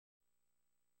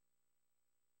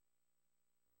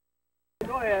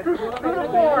Go ahead.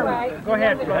 Go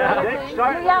ahead.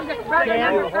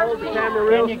 Stand, hold the camera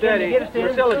real steady.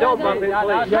 Priscilla, don't bump in,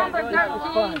 please.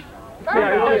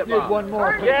 Yeah, you did one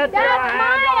more. Get your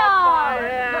hand off my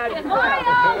head. Smile!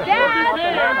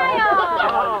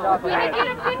 When you get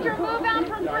a picture, move out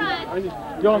from front.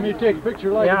 You want me to take a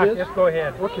picture like this? Yeah, just go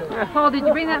ahead. Okay. Paul, did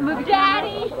you bring that movie?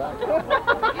 Daddy!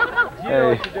 You know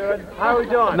what you're doing. How are we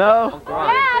doing? No.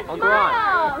 Yeah,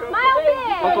 smile! Smile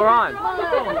big! Uncle Ron.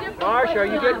 Marsh, are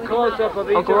you getting close up of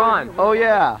each Uncle Ron. Oh,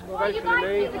 yeah. Well, you guys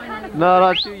see the kind of... No,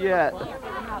 not you yet.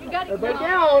 You gotta But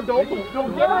now, don't get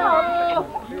up.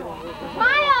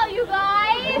 smile, you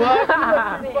guys!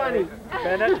 Funny.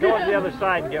 Bennett, go to the other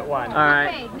side and get one. All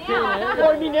right. Okay, now...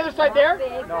 Oh, you mean the other side there?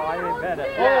 No, I mean Bennett.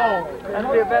 Oh.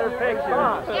 That'd be a better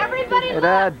picture. Everybody Hey, look!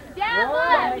 Dad. Dad,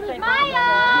 look!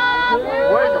 Smile!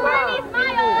 Where's Bernie,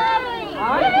 smile!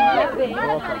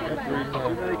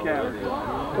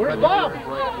 Where's Bob?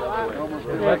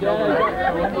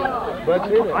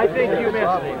 I think you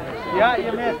missed him. Yeah,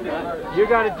 you missed it. You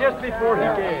got it just before he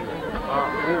came.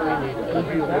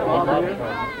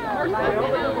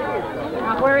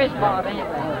 Where is Bob anyway?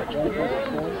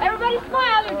 Everybody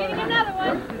smile, you're getting another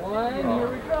one.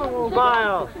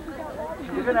 Smile.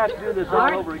 You're going to have to do this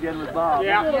all over again with Bob.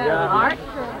 Art?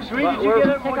 Sweet, did you get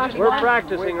it? We're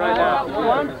practicing right now.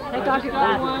 Take off your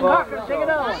glasses. Take it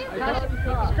out.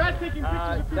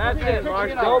 That's it,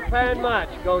 Marsh. Don't pan much.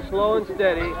 Go slow and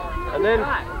steady. And then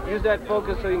use that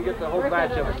focus so you can get the whole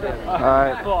batch of us in. All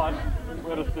right.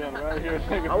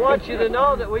 I want you to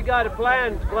know that we got a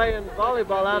plan playing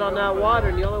volleyball out on that water,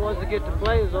 and the only ones that get to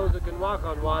play is those that can walk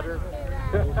on water.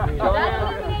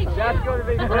 That's going to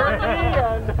be Bernie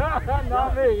and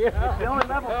not me. It's the only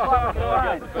level spot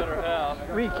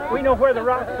we can find. We know where the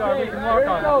rocks are. We can walk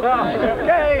on them.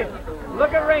 Okay,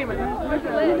 look at Raymond. A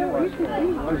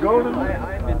golden.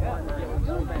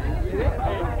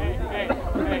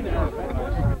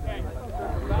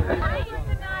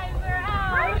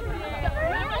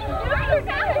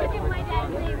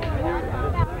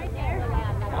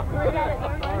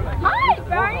 Hi,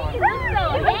 Bernie. You're so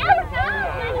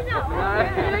handsome.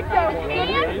 You're so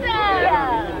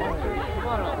handsome.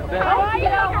 How are you?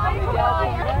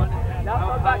 Y'all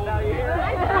come back now, you hear?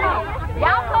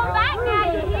 Y'all come back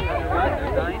now, you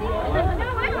hear?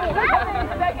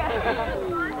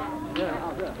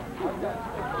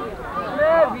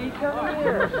 Debbie, come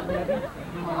here.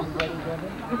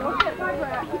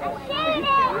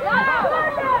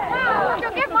 Go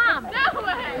get Mom.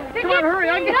 Come on, hurry.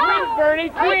 I can twins, Bernie.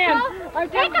 Twins.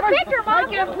 Take a picture, Mom.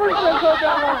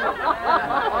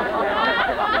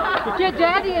 Get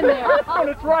Daddy in there. Oh,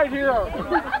 it's right here.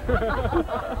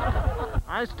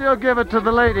 I still give it to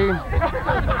the lady. All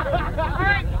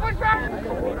right, push back.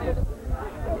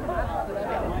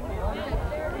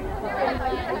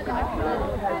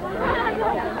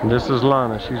 This is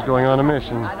Lana. She's going on a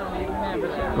mission.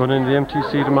 Going into the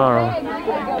MTC tomorrow.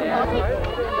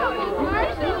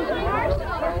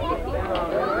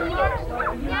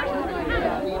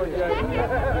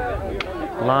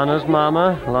 Lana's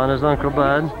mama, Lana's Uncle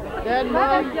Bud. Dad,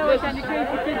 Mom.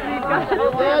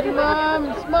 Dad,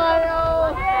 Mom,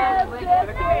 smile.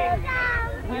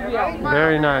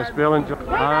 Very nice, Bill. Enjoy. All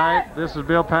right, this is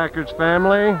Bill Packard's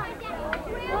family.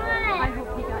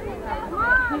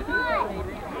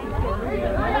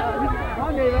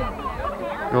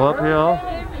 Go uphill.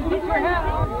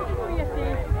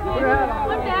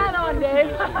 Put that on,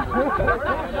 Dave.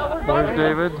 There's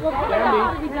David.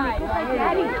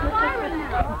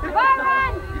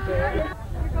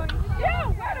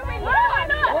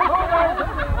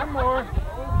 One more.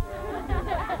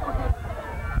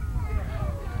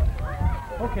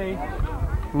 Okay.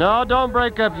 No, don't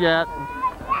break up yet.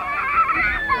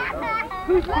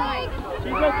 Who's Mike?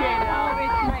 She's okay now.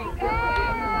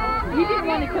 You didn't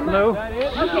want to come No. up.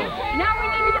 Okay, now we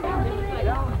need to get...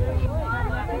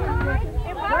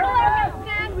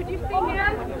 Would you speak it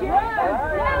up?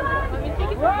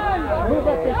 Move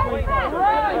up this way.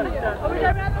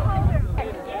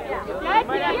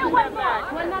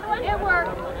 It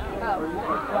worked.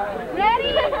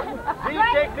 Ready?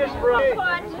 Take this from me.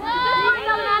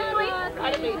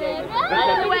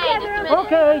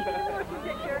 Okay.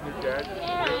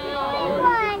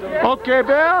 Okay,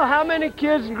 Bill, how many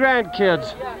kids and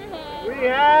grandkids? We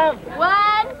have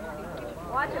One.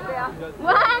 Watch it, Bill.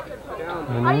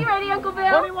 One. Are you ready, Uncle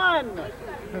Bill? 21.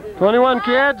 21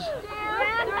 kids?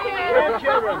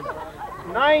 grandchildren.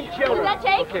 9 children. Does that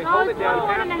take? Okay, hold it down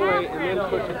halfway and then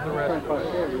push it the rest way.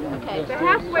 Okay. The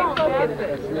halfway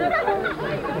focus.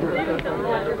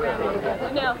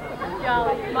 No.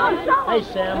 Hey,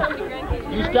 Sam.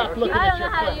 You stop looking I at don't know your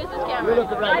how to foot. use this camera. You're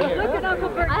looking right here. Look at Uncle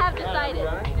Bert. I have decided.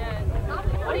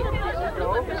 What are you pushing?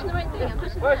 I'm pushing the right thing. I'm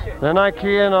pushing the right. Then I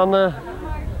key in on the...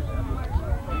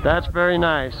 That's very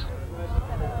nice.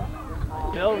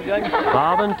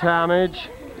 Bob and Talmadge.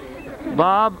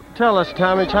 Bob, tell us,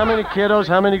 Talmadge, how many kiddos,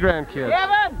 how many grandkids?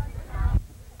 Kevin!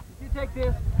 You take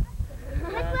this.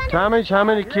 Talmadge, how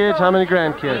many kids, how many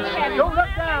grandkids? Don't look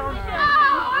down.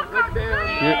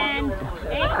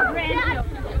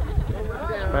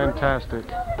 Fantastic.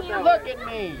 Look at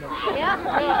me. Yeah.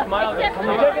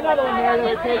 Take another one there.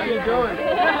 Let's take you going.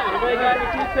 Everybody got any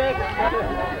toothpicks?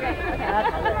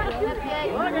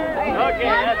 Okay,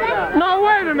 that's enough. No,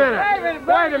 wait a minute.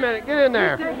 Wait a minute, get in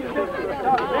there.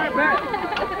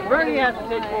 Bernie has to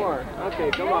take more. Okay,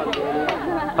 come on, Bernie.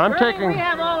 I'm We taking...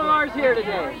 have all of ours here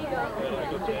today.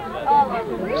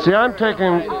 See, I'm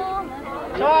taking...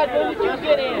 Todd, when did you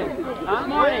get in? This morning.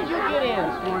 When did you get in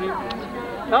this morning?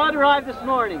 Todd arrived this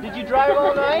morning. Did you drive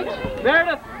all night?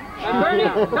 Meredith, Bernie,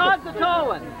 Todd's the tall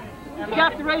one. You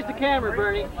have to raise the camera,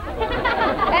 Bernie. And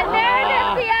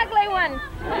Meredith's the ugly one.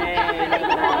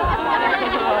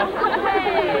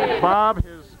 Bob,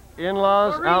 his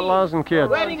in-laws, outlaws, and kids.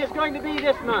 The wedding is going to be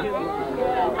this month.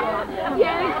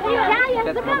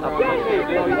 Italian, come on,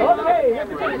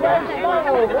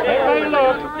 Everybody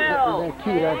look.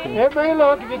 Everybody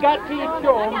look. If you got teeth,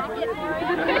 show them.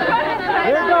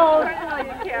 Here goes.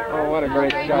 Oh, what a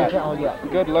great shot.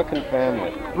 Good looking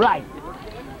family. Right.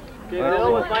 Okay,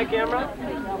 Bill, with my camera.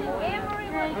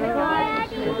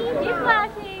 Keep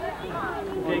flashing.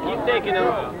 Okay, keep taking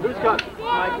them. Who's got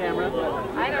my camera?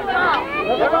 I don't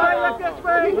know. Everybody look this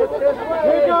way. Look this way.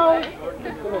 Here goes.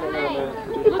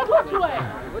 Look which way?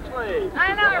 Which way? I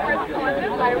know we're going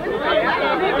this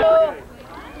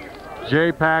way. Jay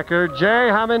Packard. Jay,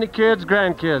 how many kids,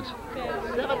 grandkids?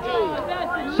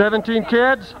 17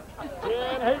 kids?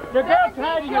 The girl's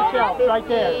hiding herself right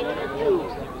there.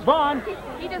 Vaughn.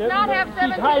 He does not have 17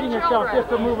 She's hiding herself children. just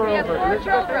to move her He has over. 4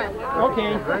 children.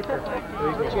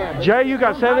 Okay. Jay, you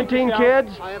got 17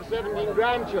 kids? I have 17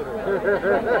 grandchildren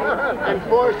and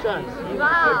 4 sons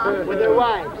Bob. with their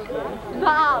wives.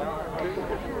 Bob.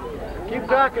 Keep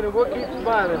talking and we'll keep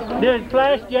smiling. Did it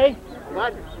flash, Jay?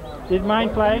 What? Did mine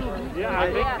flash? Yeah,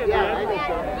 I think it I think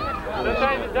so.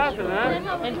 Sometimes it doesn't,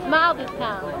 huh? And smile this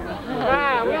time.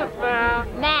 Smile, we'll smile.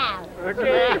 Now.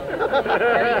 Okay.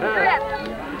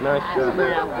 Nice job.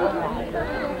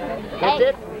 That's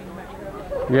it?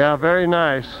 Yeah, very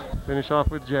nice. Finish off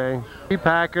with Jay. Jay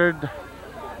Packard,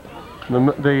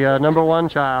 the number 1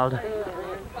 child.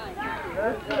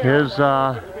 His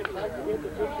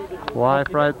wife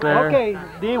right there. Okay,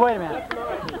 Dee, wait a minute.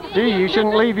 Dee, you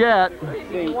shouldn't leave yet.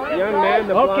 See, young man,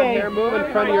 the blonde hair, move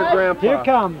in front of your grandpa. Here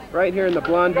comes. Right here in the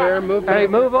blonde hair, move back. Hey,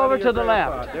 move in front over of your to the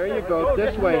grandpa. left. There you go,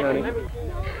 this way, honey.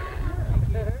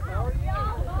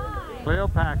 Cleo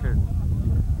Packard.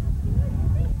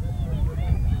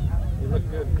 You look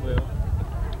good, Cleo.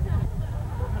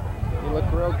 You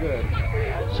look real good.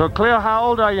 So Cleo, how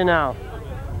old are you now?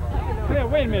 Yeah,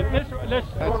 wait a minute. Let's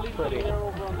That's pretty.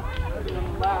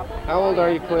 How old are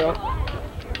you, Cleo?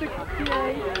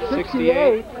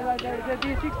 68.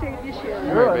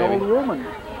 You're an old woman.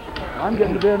 I'm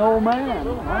getting to be an old man.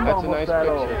 I'm That's a nice almost that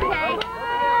old.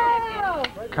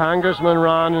 picture. Congressman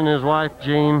Ron and his wife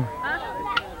Jean.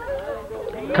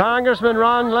 Congressman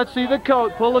Ron, let's see the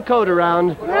coat. Pull the coat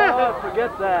around. Oh,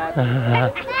 forget that.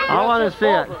 I want to see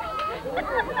it.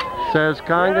 Says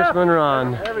Congressman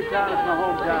Ron. Every town is my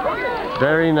hometown.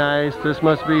 Very nice. This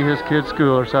must be his kid's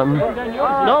school or something.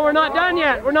 No, we're not done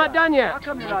yet. We're not done How yet.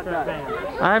 come you're not done?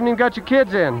 I haven't even got your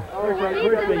kids in. Where's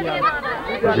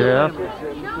the Jeff.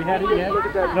 we had it yet?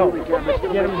 No.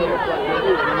 Get him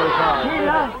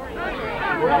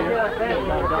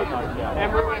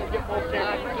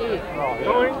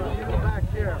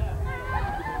here.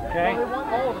 Okay.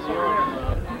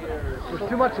 There's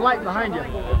too much light behind you.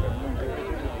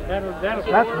 That'll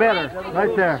That's better,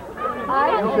 right there.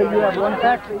 You say you have 1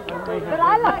 taxi? But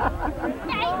I like.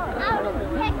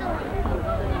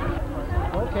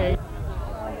 okay.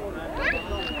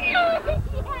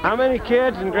 How many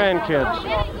kids and grandkids?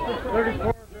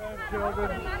 34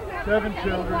 grandchildren, 7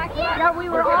 children. Yeah, we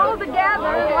were all together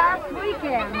last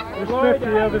weekend. There's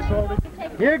 50 of us holding.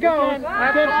 Here goes.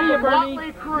 I can't see you, Bernie.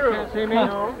 Can't see me?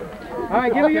 All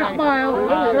right, give me your smile.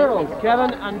 Girls.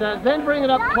 Kevin, and then bring it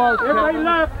up close. Everybody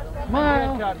left.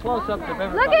 Smile. Close up to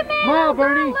everybody. Look at me. Smile,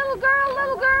 Bernie. Little girl,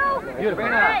 little girl. Beautiful.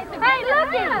 Hey,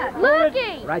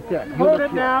 looky. Right there. Hold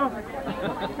it now.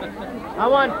 I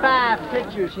want 5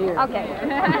 pictures here. Okay.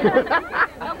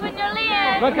 Open your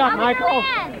lid. Look up, Michael.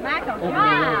 Michael,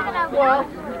 yeah. Well,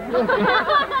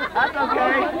 that's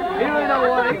okay. He doesn't know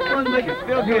what. He's going to make us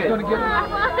feel good. He's going to get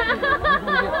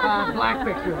 5 black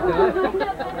pictures done.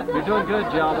 You're doing a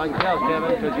good job, I can tell, Kevin,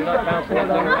 because you're not bouncing that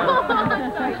thing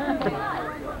around.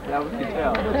 Yeah, we can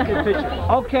tell. Let's get a picture.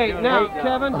 Okay, now,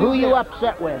 Kevin. Who you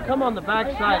upset with? Come on the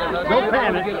back side of us. Don't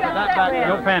panic. That back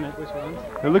Don't panic.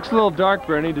 It looks a little dark,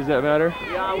 Bernie. Does that matter?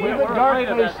 Yeah, we were afraid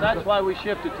of that. That's why we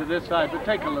shifted to this side. But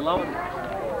take a little over.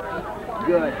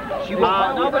 Good.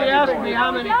 Nobody asked me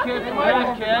how many kids we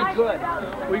had, kids. Good.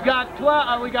 We got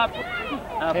 12. We got 4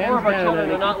 of our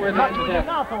children are not with us today.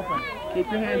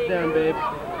 Keep your hands down, babe.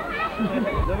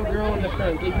 Little girl in the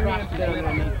front, keep your hands down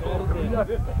on me.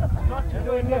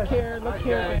 Look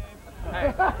here, babe.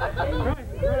 Hey.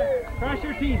 Cross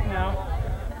your teeth now.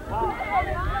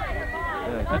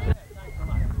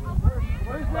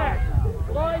 Where's that?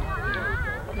 Floyd?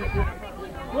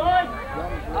 Floyd?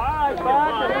 All right,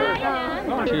 bud.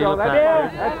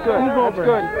 That's good. That's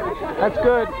good. That's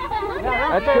good.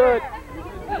 That's good.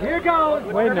 Here goes.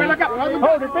 Wait a minute.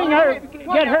 Hold it. Bring her.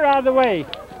 Get her out of the way.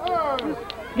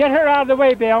 Get her out of the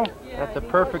way, Bill. That's a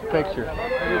perfect picture.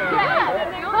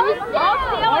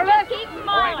 Keep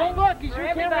smiling. Look, is your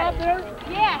camera up there?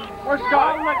 Yeah. Or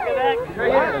Scott? Look at that.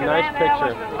 That's a nice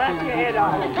picture.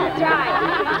 That's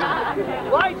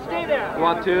right. Light, stay there. You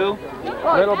want 2?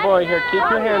 Little boy here, keep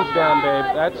your hands down, babe.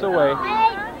 That's the way.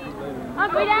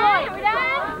 We done?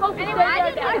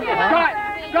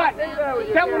 Scott,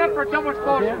 set one up for a double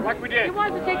exposure, like we did. He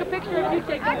wants to take a picture if you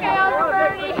take a Okay, Uncle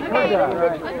Bernie.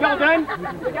 Y'all done?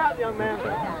 Young man.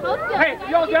 Hey,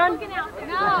 y'all done?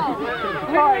 No.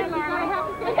 Sorry.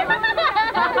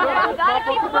 Gotta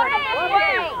keep looking.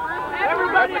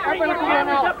 Everybody, bring your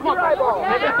cameras up close.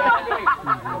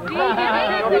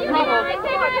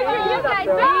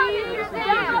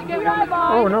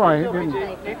 Oh, no, I didn't.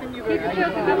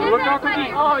 Look off the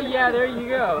knee. Oh, yeah, there you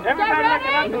go. Everybody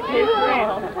looking up to see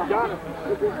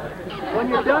When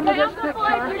you're done with this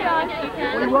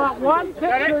picture, we want one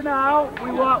picture now.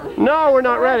 We want. No, we're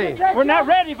not ready. We're not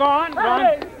ready, Vaughn.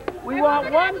 We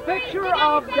want one picture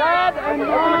of Dad and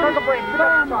Mom.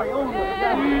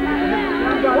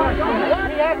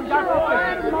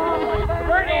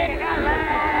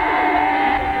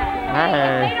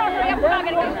 Hey.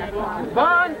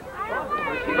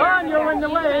 Vaughn, you're in the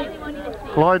way.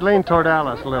 Floyd, lean toward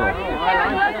Alice a little.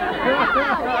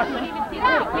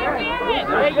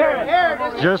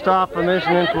 Just off a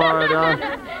mission in Florida.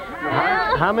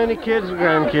 How many kids and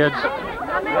grandkids?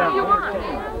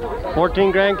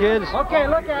 14 grandkids? Okay,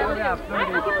 look at it.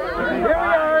 Here we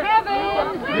are.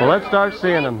 Well, let's start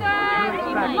seeing them.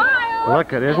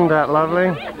 Look it, isn't that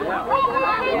lovely?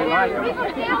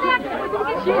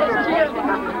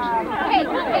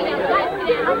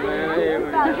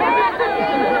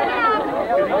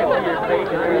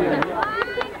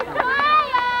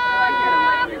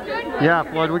 Yeah,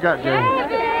 Floyd, we got Jane. Are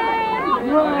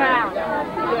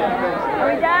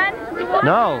we done?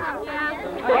 No.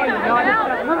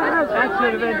 That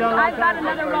should have been done. I've got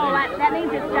another roll. That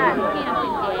means it's done.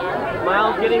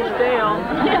 Smile's getting stale.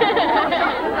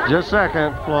 Just a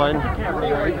second, Floyd.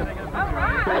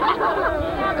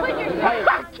 Hey,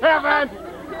 Kevin!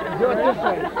 Do it this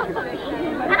way.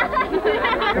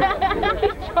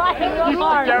 He's trying so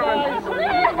hard, guys.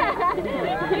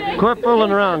 Quit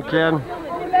fooling around, kid.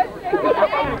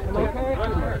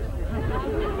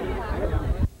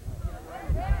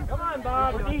 Come on,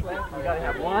 Bob. We gotta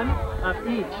have one of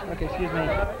each. Okay, excuse me.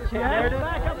 Chad, one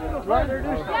of the brothers.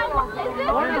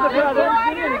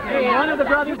 Hey, one of the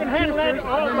brothers can handle it.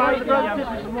 One of the brothers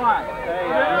kisses some wife.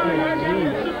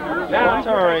 That's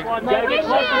all right. Gotta get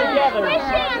closer together.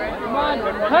 Come on,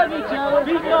 hug each other.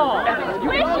 Be tall.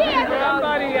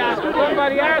 Somebody asked me. Okay,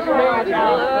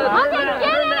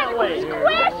 get in it.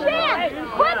 Squish in.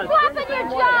 Quit flapping your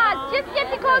jaws. Just get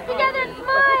you close together and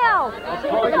smile.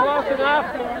 Close enough.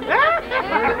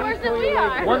 They're worse than we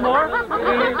are. One more.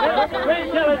 Wait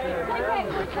till it.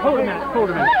 Hold a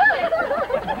minute.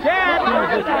 Chad! I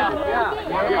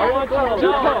want you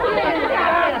to know.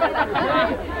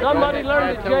 Somebody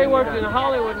learned that Jay worked in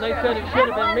Hollywood and they said it should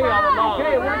have been me all along.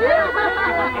 Okay, we're good.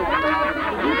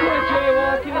 You doing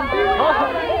jaywalking?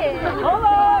 Hold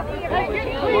on.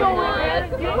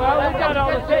 Well, we got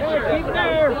all the pictures. Keep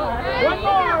there. One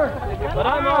more. But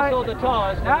I'm also the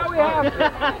tallest. Now we have.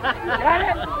 Got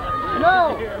it?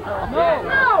 No.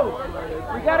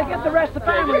 We got to get the rest of the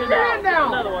family now.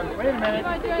 Another one. Wait a minute.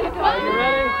 Are you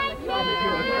ready? 1,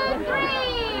 2, 3.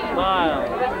 Smile.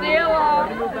 See you all.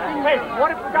 Hey, what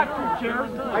if we got 2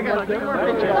 chairs? I got 2 more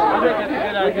pictures. I think that's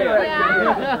a good idea.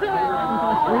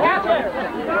 That's it.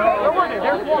 Come on,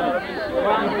 there's one.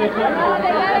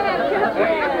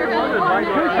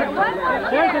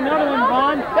 There's another one,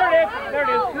 Vaughn. There it is. There it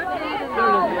is.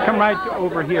 Come right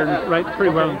over here, right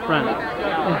pretty well in front.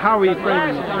 And how we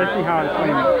frame it. Let's see how it's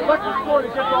framed.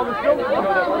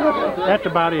 That's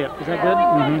about it. Is that good?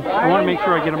 Mm-hmm. I want to make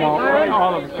sure I get them all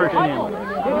of the person in.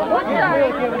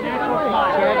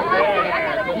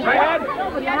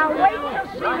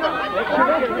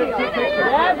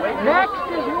 Next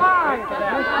is live.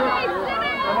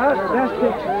 Best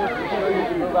picture.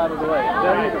 Move out of the way.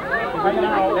 There you go.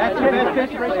 That's your best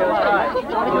picture.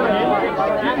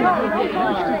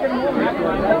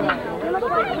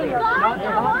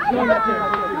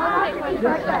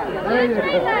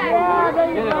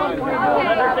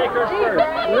 Undertaker's first.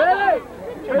 Really?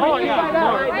 Oh, yeah.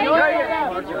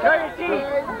 Show your teeth.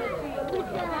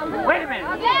 Wait a minute.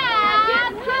 Yeah,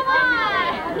 come on.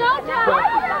 No time.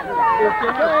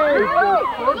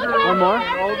 One more?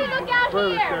 Look out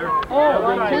here. Oh,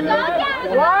 Look out.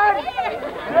 One,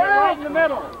 2 in the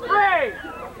middle. 3,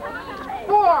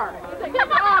 4,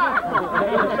 5.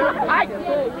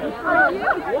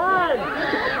 1,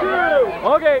 2.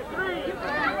 Okay. 3.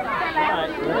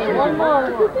 One more.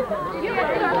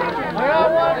 I got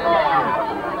one more.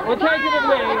 We'll take it at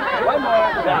me. One more.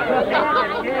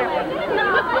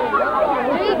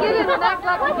 You get in the next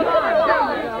level.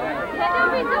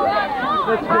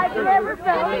 I've never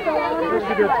felt it.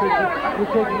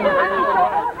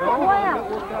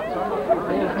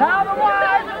 Now the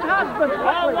wives and husbands.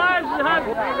 All wives and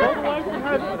husbands.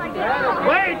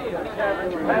 Wait.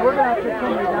 We're going to have to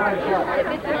come down and show.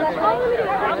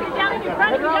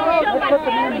 Let's put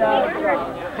them in now.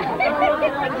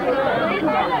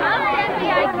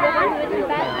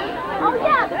 Oh,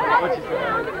 yeah.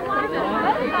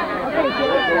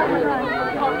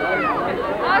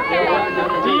 Okay.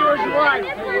 To yours right.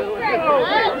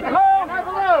 Home,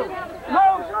 blue.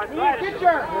 Home,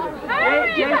 picture.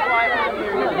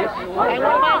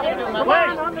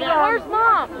 Where's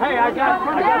Mom? Hey, I got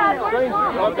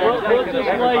we'll just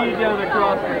lay you down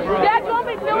across the front. Dad, you want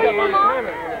me to fill in for Mom?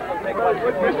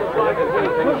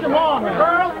 Push them on,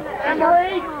 girl.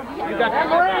 Anne-Marie. You got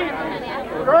Anne-Marie.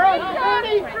 Girl,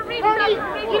 Ernie,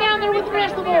 get down there with the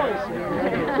rest of the boys.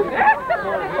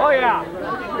 Oh, yeah.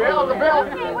 Bill, the bill.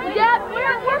 Dad,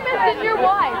 we're missing your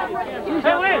wife.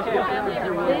 Hey, Liz.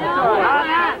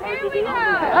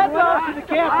 That's off to the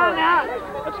camper.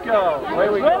 Let's go.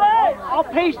 Really? I'll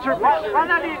paste her. Why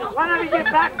not you get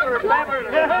back to her?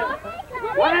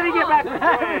 Why don't you get back to her?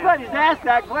 Everybody's asked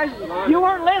that question. You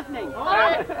weren't listening. Wait a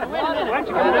minute. Why don't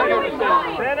you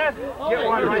get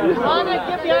one right there. Mom,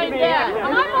 get behind Dad.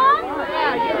 Am I Mom?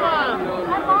 Yeah, you're Mom.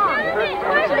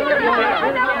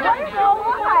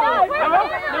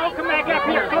 No, come back up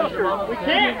here, closer. We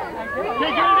can't. We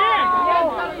can't get it in.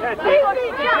 That's it.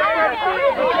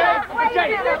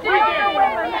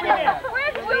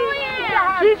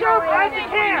 She's over at the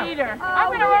camp. I'm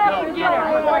going to run and get her.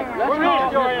 We're here,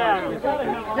 Joanne.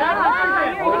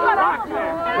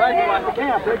 Right at the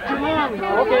camp. Big two men.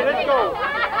 Okay, let's go.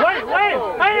 Wait,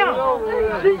 hang on.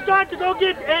 She's got to go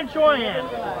get Aunt Joanne.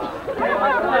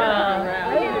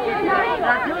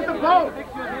 Now, give us a boat.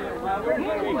 Come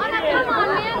on,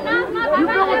 man. You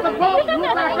go with the boat.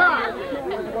 Move back up.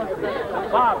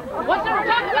 Bob. What's the talk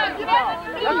about? Get out.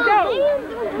 Let's go.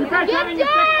 You guys Get having your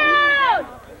down.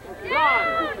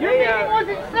 Your meeting was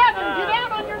at 7. Get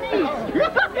out on your knees.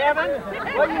 Kevin,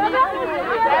 what you need to do is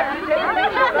after you take your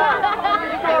knees off,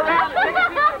 you go around and take a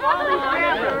picture of all these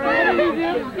cameras.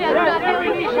 Yes, every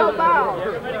knee shall bow.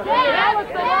 Hey, that was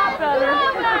the lot better.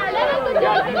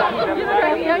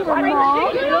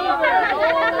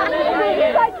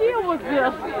 Whose idea was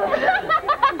this?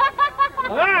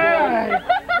 All right.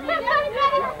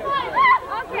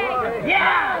 Okay.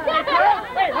 Yeah.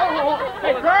 Hey,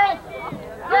 hey, girls.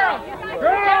 Girls.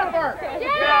 Get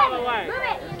out of the way.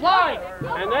 Slide.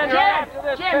 And then after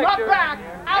this picture,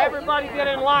 everybody get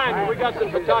in line. We got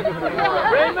some photographers.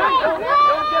 Raymond, don't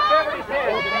get Beverly's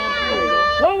head.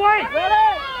 Oh, wait. Ready?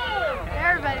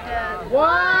 Everybody does. 1.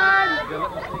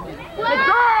 Hey,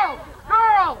 girls.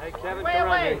 Girls. Hey, Kevin,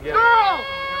 Wait. Girls.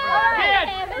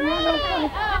 Kids.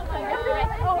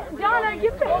 Donna,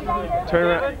 you pick. Turn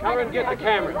around. Come and get the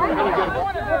camera. One,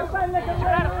 two,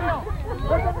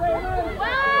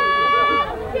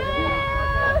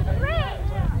 three.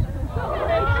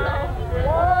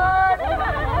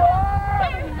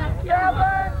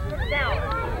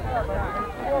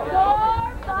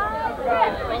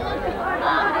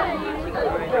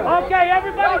 Okay,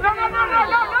 everybody. No.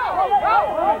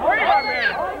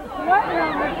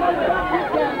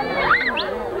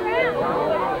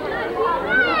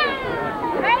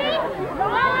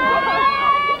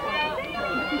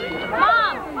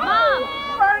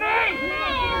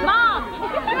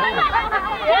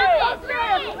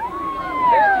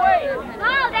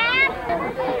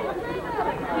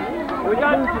 We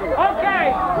got,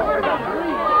 okay!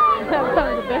 That was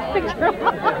the best picture.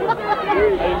 I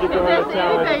didn't get the right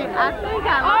challenge. I think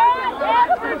I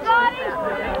everybody!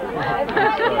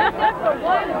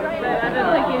 I don't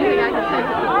think anything I can say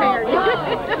to prepare you.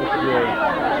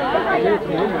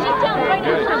 Just tell me right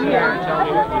now from here.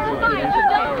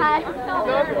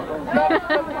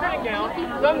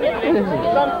 Some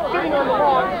sitting on the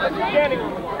lawn, standing.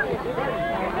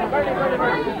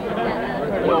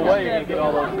 No way you can get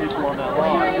all those people on that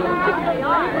lawn.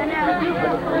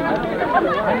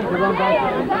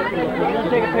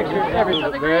 Take a picture of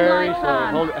everything. Very slow.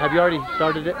 Hold it. Have you already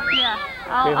started it? Yeah,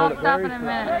 Okay, I'll hold it stop very in a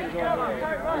minute.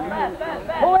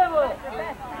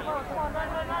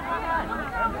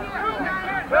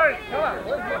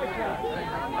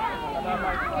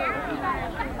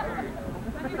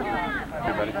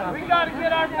 We gotta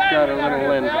get our back. Got a little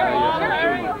lens.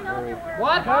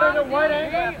 What? Cut it at white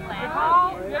angle.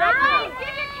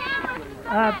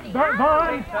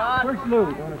 Boy, where's Lou?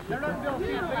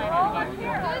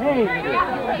 Hey,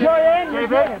 Joanne,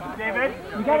 David,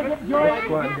 you gotta get Joanne.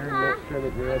 Go out here and make sure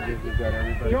that your edges have got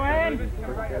everybody. Joanne.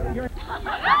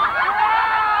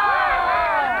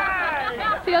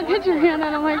 See, I'll get your hand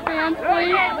out of my pants,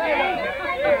 please.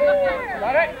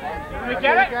 Got it? We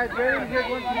get it? Guys, very good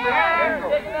one.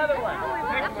 Take another one.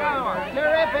 Take another one.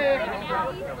 Terrific.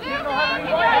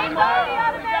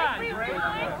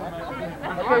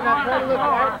 Okay, now try to look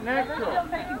right next to him.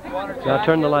 Now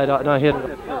turn the light out. Now hit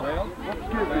it.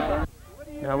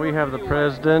 Now we have the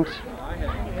president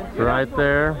right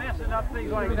there.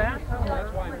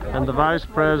 And the vice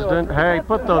president. Hey,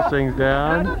 put those things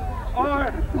down.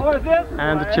 Or this.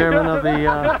 And the chairman of the,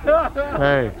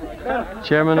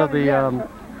 chairman of the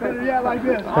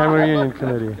Family Reunion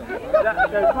Committee.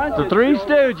 The Three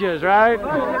Stooges, right?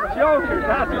 Jokers,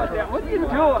 what are you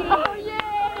doing?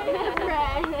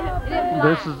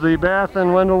 This is the Beth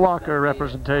and Wendell Walker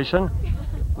representation.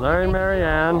 Larry and Mary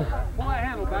Ann. Pull that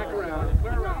handle back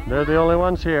around. They're the only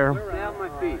ones here. Down my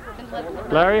feet.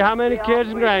 Larry, how many kids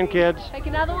and grandkids? Take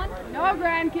another one? No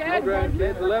grandkids.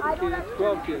 Grandkids, 11 kids,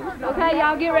 12 kids. Okay,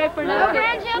 y'all get ready for another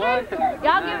grandchildren?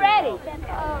 Y'all get ready.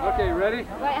 Okay, ready?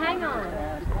 Wait, hang on.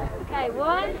 Okay,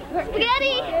 1,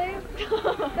 spaghetti! 2, 3.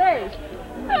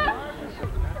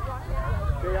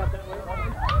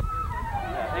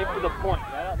 Aim for the point,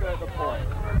 right out there at the point.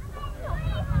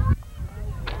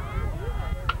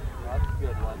 That's a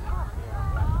good one.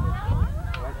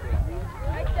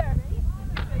 Right there.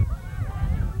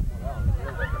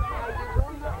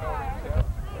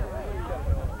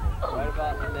 Right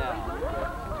about now.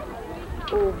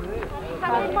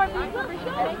 How many more people for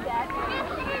sure? Take that.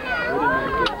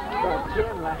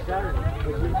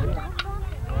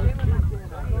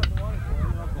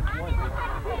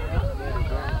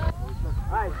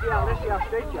 Alright, let's see how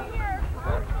straight you are.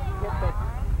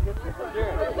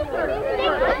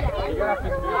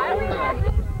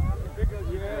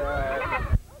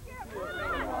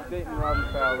 Dayton Robin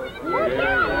Fowler.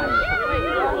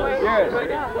 Yes.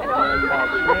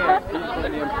 He's from the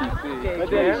MPC.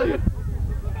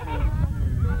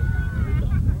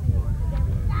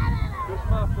 This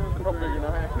my first bigger than I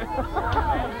am.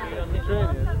 The train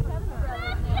is.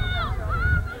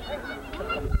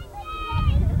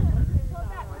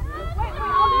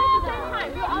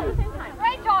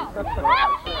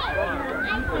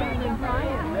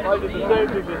 I did the same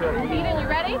thing to him. Eden, you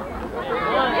ready?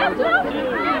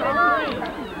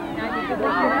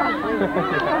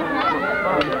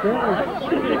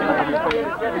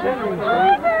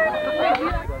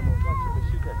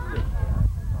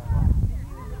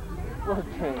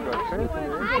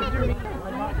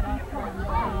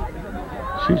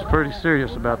 She's pretty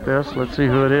serious about this. Let's see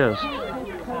who it is.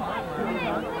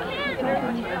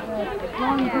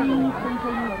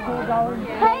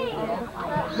 Hey!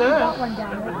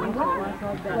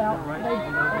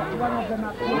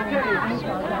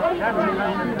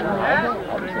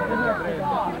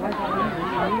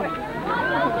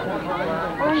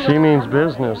 She means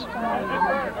business.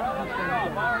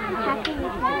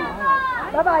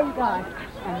 Bye-bye, you guys.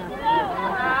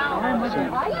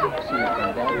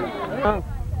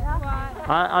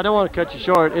 I don't want to cut you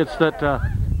short. It's that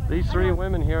these three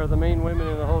women here are the main women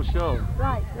in the whole show.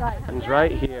 Right, right. And it's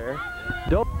right here.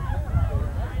 Don't.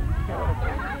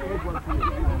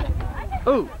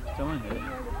 Ooh! Someone hit it.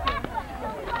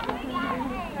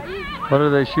 What are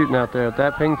they shooting out there? At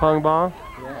that ping pong ball?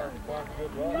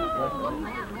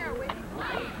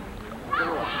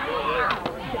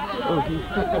 Oh, he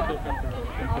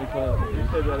pretty close. You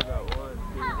said that about one.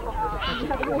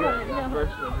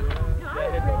 First one, yeah. That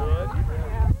hit the wood.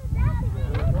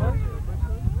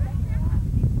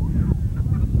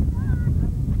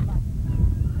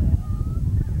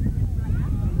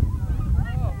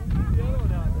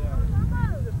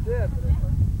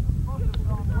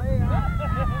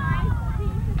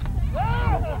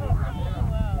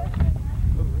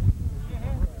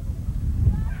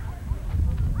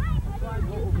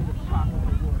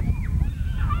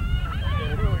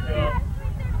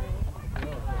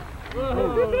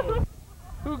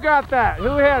 got that?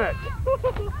 Who hit it? I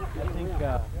think,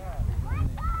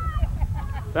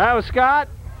 That was Scott?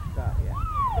 Scott, yeah.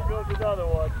 Here goes another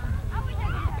one.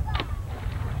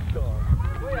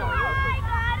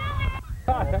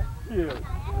 Yeah.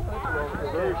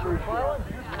 Very sure.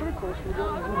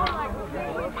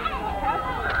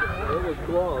 It was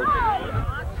close.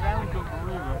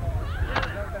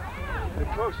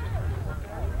 It's close.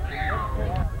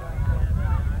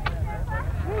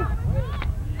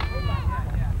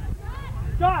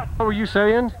 What were you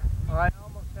saying? I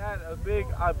almost had a big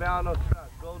albino trout,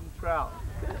 golden trout.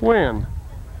 When?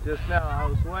 Just now, I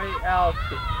was way out,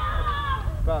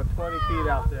 about 20 feet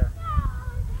out there.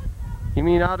 You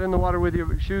mean out in the water with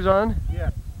your shoes on?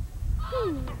 Yes.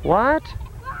 What?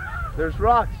 There's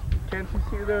rocks. Can't you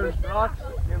see there's rocks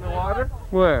in the water?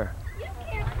 Where?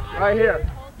 Right here.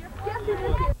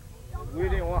 We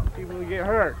didn't want people to get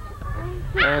hurt.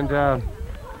 And, Where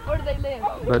do they live?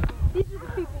 but These are the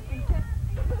people from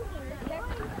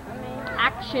Texas.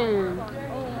 Action.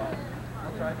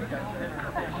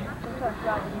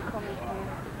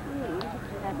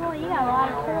 Boy, you got a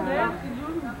lot of fun.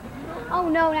 Oh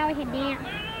no, now we can dance.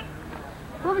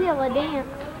 We'll be able to dance.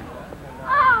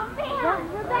 Oh man,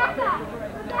 Rebecca!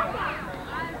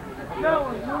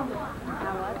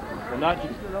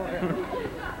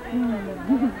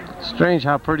 strange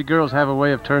how pretty girls have a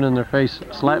way of turning their face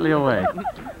slightly away.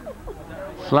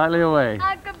 Slightly away.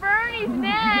 Uncle Bernie's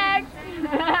next.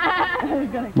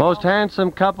 Most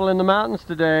handsome couple in the mountains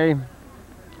today.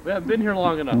 We haven't been here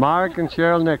long enough. Mark and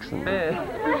Cheryl Nixon.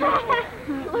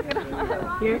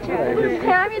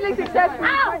 Tammy looks successful.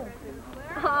 Ow!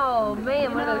 Oh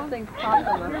man, one of those things popped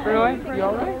on my Really? You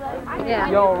alright? Yeah.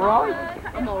 You alright?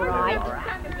 I'm alright. I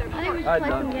think we should play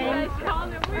some games.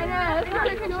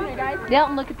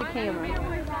 Don't look at the camera.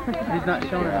 He's not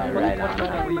showing it right. What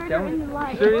are you telling?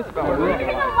 Serious about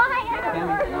it?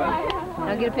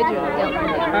 I'll get a picture of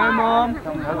Delton. Hi, Mom. The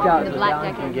black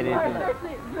jacket. Get into it.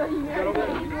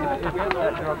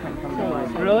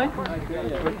 Really?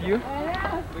 With you?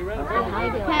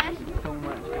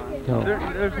 No.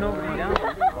 There's nobody down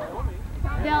there.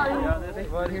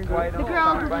 Dylan, the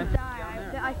girl who just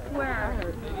died, I swear.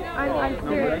 I'm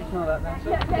serious.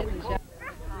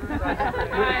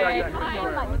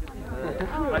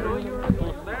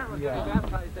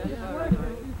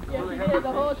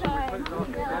 The whole time.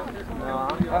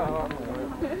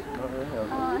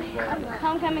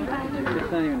 Homecoming.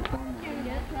 It's not even formal.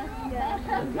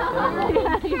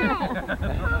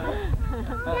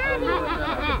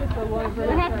 We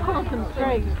have to pull some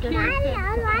strings.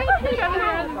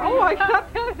 Oh, I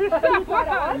got that.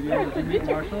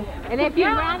 And if you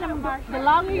round them, the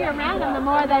longer you're around them, the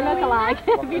more they look alike.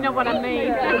 If you know what I mean.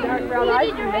 Well,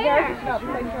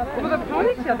 the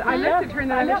ponytail, I lifted her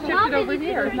and then I just shifted over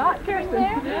here. Not Kirsten.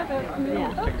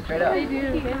 Yeah. Straight up.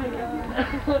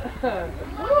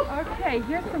 Okay,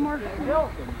 here's some more. Oh,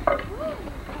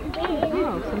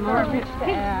 some more to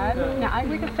add. Now,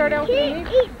 we can start out with these.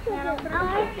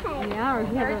 Yeah, or do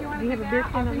you have a beer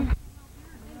can on?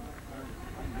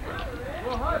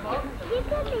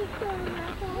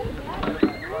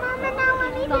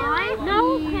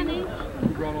 No, Penny.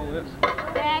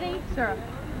 Daddy. Sarah.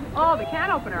 Oh, the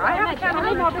can opener. I have a can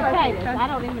How much opener. potatoes? I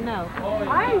don't even know.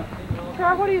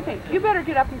 Sarah, what do you think? You better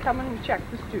get up and come in and check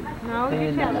the stew. No,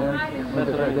 you tell them.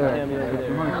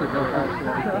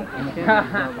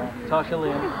 Talk to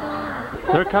Lynn.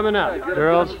 They're coming up,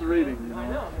 girls.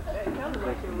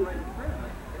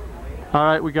 All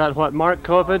right, we got what, Mark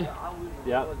Coffin?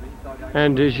 Yeah.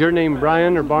 And is your name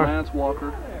Brian or Bar? Lance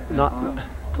Walker. Not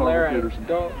Larry.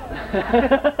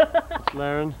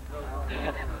 Laren.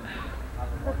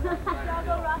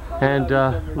 And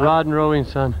Rod and Rowing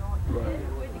son.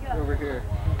 Over here.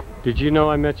 Did you know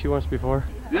I met you once before?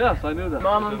 Yes, I knew that.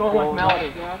 Mom, I'm going with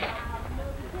Melody.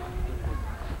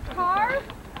 Cars?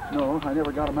 No, I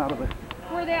never got him out of it.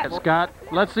 Where they at? Scott,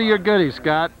 let's see your goodies,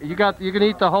 Scott. You can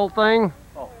eat the whole thing?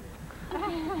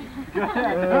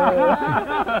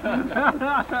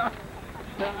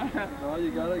 Well,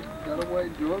 you gotta wait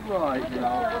and do it right.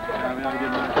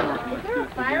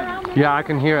 Yeah, I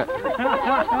can hear it.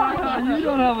 You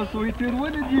don't have a sweet tooth.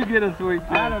 When did you get a sweet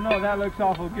tooth? I don't know, that looks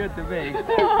awful good to me.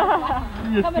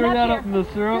 You stir that up in the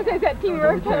syrup. Is that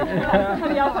teamwork?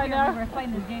 Somebody else I know? We're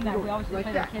playing this game that we always play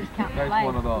the kids count the That's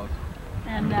one of flags. those.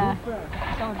 And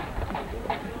so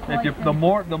If you, the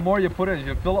more you put in,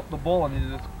 you fill up the bowl and you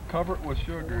just cover it with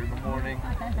sugar in the morning.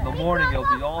 In the morning it'll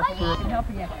be all I syrup. can help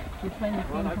you. You're playing this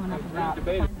game coming up about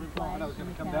finding flags. I was going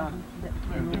to come down.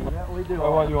 Yeah, we do. I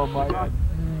want you on my.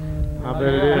 I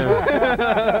bet it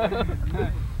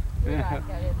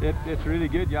is. It's really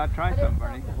good. You ought to try some,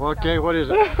 Bernie. Okay, what is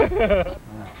it?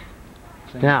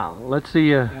 Now, let's see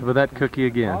you with that cookie The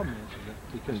again. problem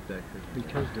is that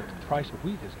because the price of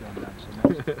wheat has gone down so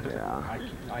much,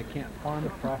 I can't farm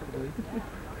it profitably.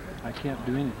 I can't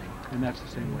do anything, and that's the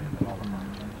same way with all the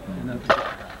farms. And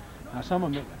now some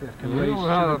of them that can raise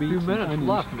sugar beets and onions.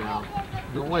 Left now.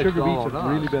 The sugar beets have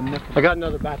really been nipping. I got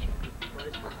another batch.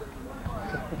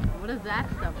 What is that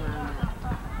stuff around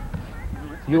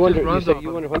You wonder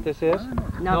what this is?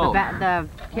 No, the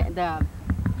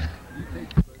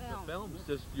Film's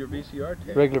just your VCR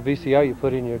tape. Regular VCR you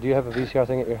put in your. Do you have a VCR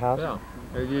thing at your house? Yeah.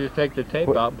 Or you just take the tape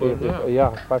out and put it in.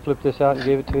 Yeah. If I flip this out and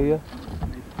gave it to you,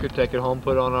 You could take it home,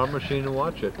 put it on our machine, and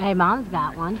watch it. Hey, Mom's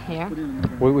got one here.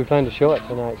 we plan to show it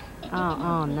tonight.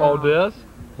 Oh no. Oh, this?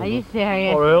 Are you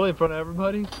serious? Oh, really? In front of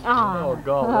everybody? Oh,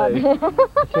 golly.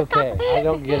 It's okay. I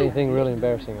don't get anything really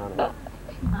embarrassing on it.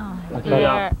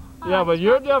 Yeah, but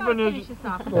your definition.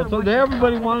 Well, so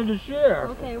everybody wanted to share.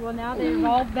 Okay, well now they've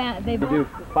all been. They've do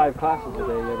 5 classes a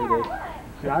day every day.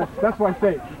 Yeah, that's why I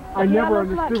say I never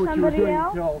understood what you were doing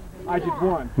until I did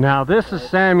one. Now this is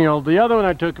Samuel. The other one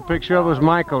I took a picture of was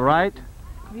Michael, right?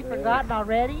 Have you forgotten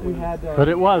already? We had. But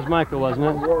it was Michael, wasn't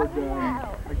it? Ward, I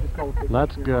just called it.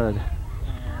 That's good.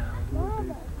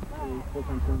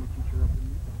 Full-time family teacher up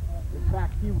in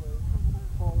fact, he was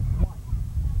Paul's wife.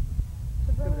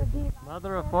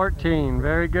 Mother of 14.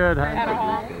 Very good.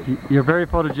 You're very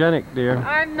photogenic, dear.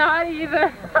 I'm not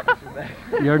either.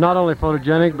 You're not only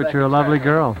photogenic, but you're a lovely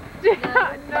girl.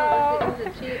 No.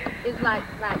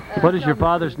 What is your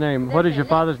father's name? What is your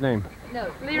father's name?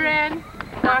 Liran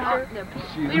Walker.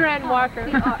 Liran Walker.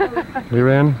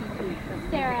 Liren?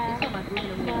 Sarah.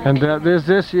 And is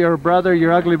this your brother,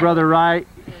 your ugly brother right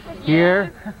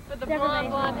here? With the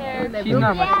blonde hair. She's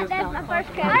not my sister. That's my first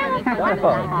cousin.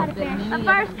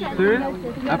 My first cousin.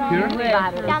 Up here?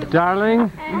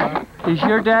 Darling, is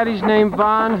your daddy's name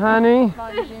Vaughn, honey?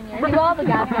 Do all the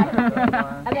guys like you?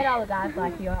 I bet all the guys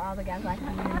like you. All the guys like you.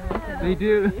 They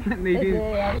do. They do.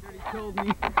 Yeah. Told me.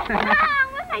 What did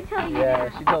I tell you? Yeah,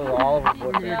 she told all of us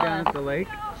what You're down at the lake.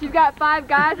 She's got 5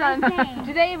 guys on.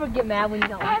 Do they ever get mad when you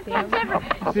don't like them?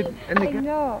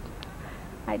 No.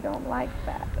 I don't like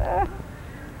that.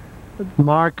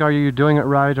 Mark, are you doing it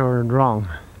right or wrong?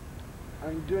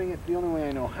 I'm doing it the only way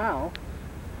I know how.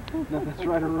 If that's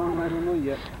right or wrong, I don't know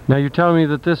yet. Now you're telling me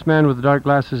that this man with the dark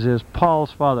glasses is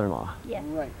Paul's father-in-law. Yes.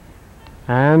 Right.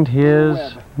 And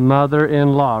his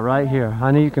mother-in-law right here.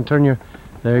 Honey, you can turn your...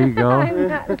 There you go. I'm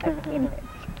not liking it.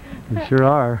 You sure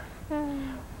are.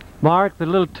 Mark, the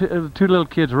two little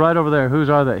kids right over there, whose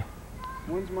are they?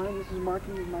 One's mine. This is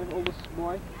Marky, my oldest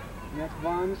boy. And that's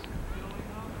Vaughn's.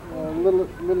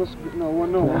 Littlest, no,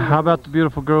 one, no. How about the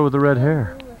beautiful girl with the red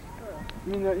hair?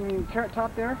 You mean carrot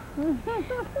top there?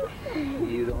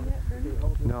 You don't.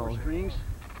 No. Strings.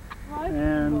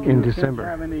 And In you December.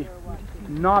 can't have any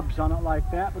knobs on it like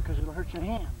that because it'll hurt your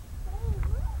hand.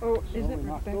 Oh, So isn't we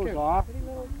knock Rebecca those off. pretty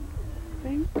little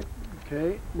thing?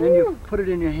 Okay. Then you put it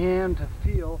in your hand to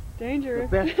feel the Dangerous.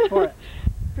 best for it.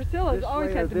 Priscilla's This always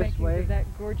way had or the this makings way. of that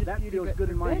gorgeous That beauty, feels but good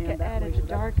in my Rebecca hand that added way, the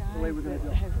so dark that's the way eyes we're gonna that do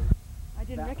it. have... I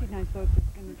didn't recognize those as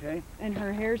gonna... Okay. And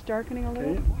her hair's darkening a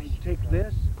little. Okay. You take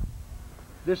this.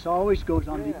 This always goes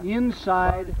on the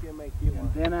inside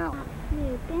and then out.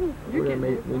 We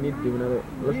need to do another.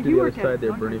 Let's do the other side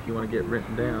there, Bernie, if you want to get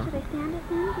written down. Should I stand it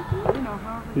then?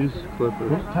 These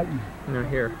clippers. Tighten. Now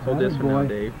here, hold this for now,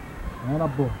 Dave. And a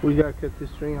boy. We gotta cut this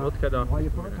string off. Let's cut off. While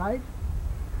you put it tight,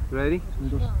 Ready?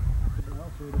 it'll string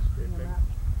on that.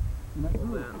 And that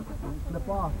glue. It'll slip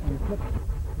off and you clip it.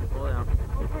 Pull down.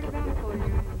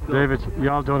 David,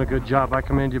 y'all doing a good job. I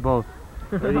commend you both.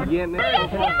 Ready again? Hey,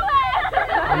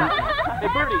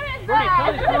 Bertie,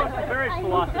 tell us about the marriage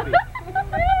philosophy.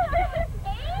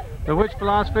 The which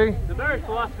philosophy? The marriage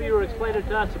philosophy you were explaining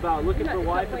to us about looking for a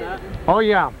wife and that. Oh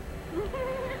yeah.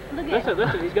 Listen,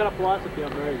 he's got a philosophy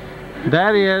on marriage.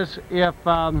 That is, if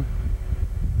when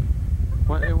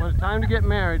it's time to get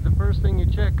married, the first thing you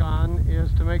check on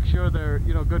is to make sure they're,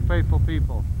 good, faithful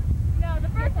people. No, the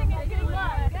first thing is getting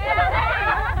love.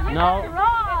 No.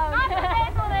 Wrong. Not the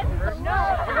faithfulness. No.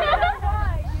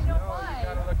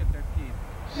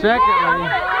 Secondly,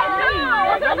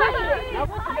 No,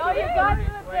 you got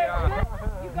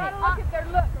to look at their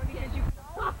look because you can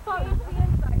always see the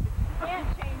inside. You can't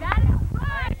change that.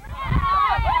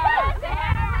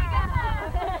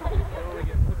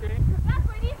 That's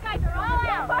where these guys are all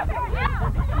out.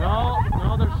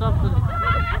 no, there's something.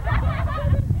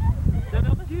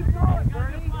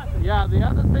 Yeah, the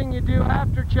other thing you do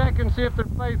after check and see if they're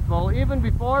faithful, even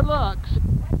before looks,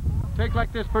 take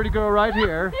like this pretty girl right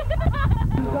here.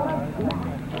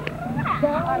 Hey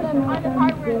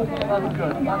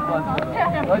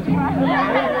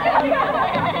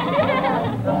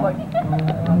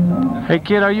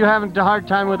kid, are you having a hard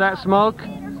time with that smoke?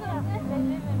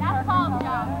 That's Paul's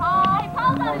job. Paul. Hey,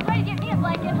 Paul's on his way to get me a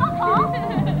blanket. Huh, Paul?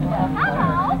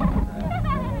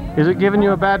 Hello. Is it giving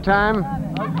you a bad time?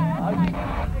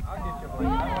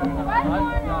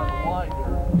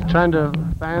 You're trying to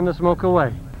fan the smoke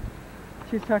away.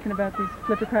 She was talking about these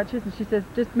flipper crotches, and she says,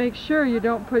 just make sure you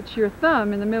don't put your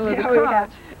thumb in the middle of the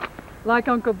crotch, like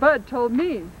Uncle Bud told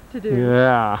me to do.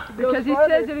 Yeah. Because he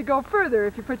says it'll go further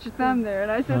if you put your thumb there. And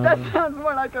I said, that sounds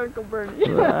more like Uncle Bernie.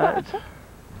 Right.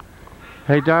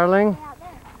 Hey, darling,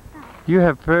 you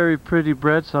have very pretty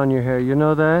breads on your hair. You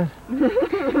know that?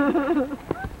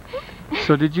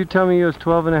 So did you tell me you was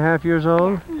 12.5 years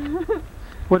old?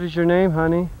 What is your name,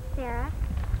 honey? Sarah.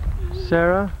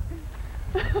 Sarah?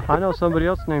 I know somebody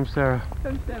else named Sarah.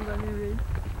 Come stand by me, Reed.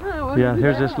 Oh, Yeah,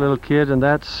 here's this little kid, and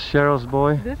that's Cheryl's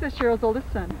boy. This is Cheryl's oldest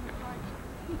son.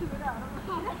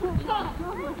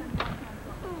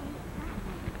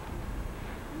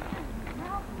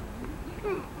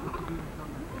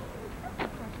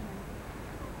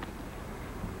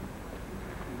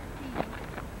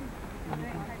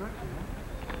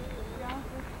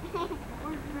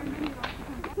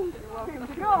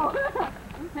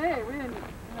 Hey, we didn't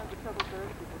have the trouble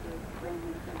birds people did.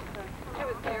 It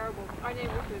was terrible. Our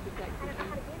neighbor was a detective.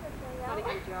 Had to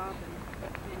get a job,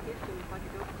 and Houston was like a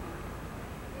ghost town.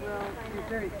 Well, it was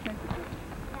very expensive.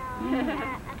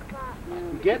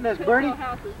 You getting us, Bernie?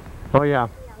 Oh yeah.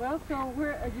 Well, so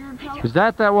where you're in Palo? Is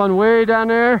that one way down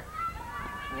there?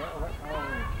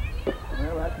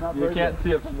 Well, that's not You can't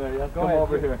see it from there. You have to come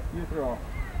over here. You throw.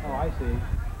 Oh, I see.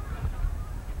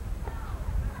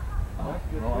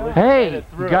 Hey,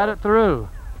 you got it through.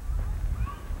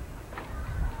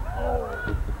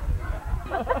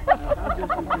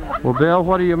 Well, Bill,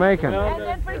 what are you making? And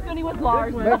then pretty soon he was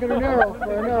Lars. Making an arrow for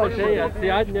an arrow. See,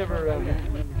 I'd never been around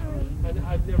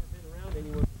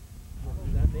anyone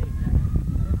with that name.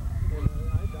 And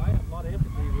I have a lot of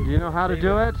empathy with Do you know how to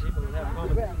do it? people that have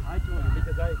common sense.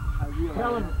 Because I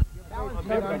realize I'm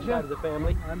member of the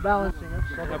family. I'm balancing it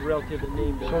I have relatives that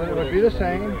named so that it would be the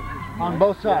same on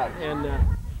both sides. And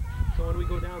so when we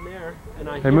go down there, and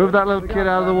I Hey, move that little kid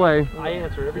out of the way. I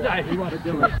answer every time.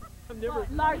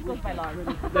 Lars goes by Lars.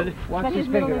 Watch his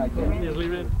finger right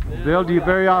there. Bill, do you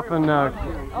very often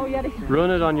Oh, yeah.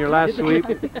 ruin it on your last sweep?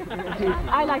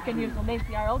 I like unusual names.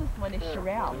 See, our oldest one is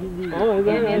Sherelle. Oh, is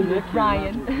that And then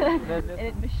Ryan. And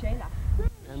it's Michelle.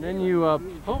 And then you,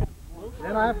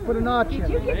 Then I have to put a notch in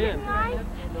it.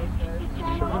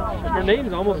 Her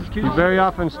name's almost as cute. you very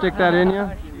often stick that in you?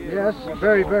 Yes,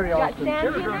 very, very often.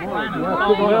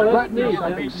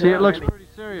 See, it looks pretty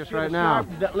serious right now.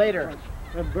 Later.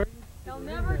 He'll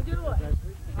never do it.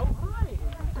 Oh, hi.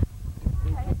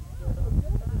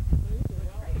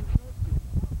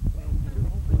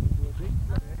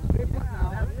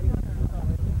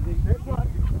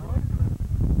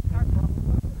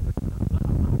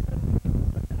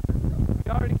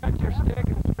 You already got your stick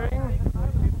and string?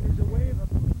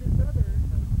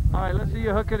 All right, let's see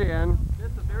you hook it in.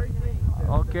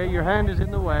 Okay, your hand is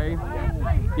in the way.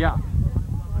 Yeah.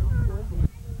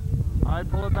 All right,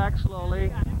 pull it back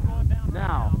slowly.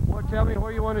 Now, tell me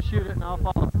where you want to shoot it, and I'll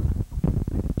follow it.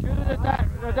 Shoot it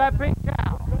at that pink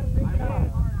cow.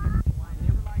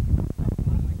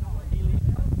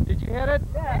 Did you hit it?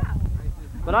 Yeah.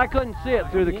 But I couldn't see it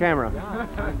through the camera.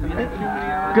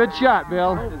 Good shot,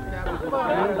 Bill. Well,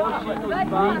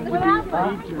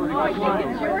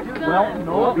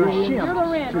 no, you're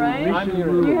Loren, right?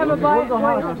 You have a voice of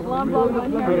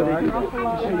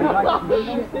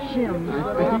shims.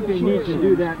 I think they need to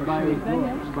do that by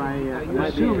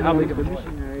assuming that the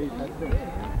missionaries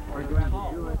are glad to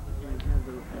do it and have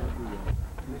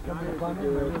the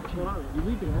you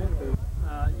leave it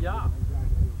Yeah.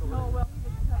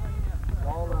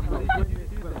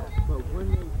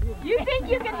 You think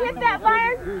you can hit that,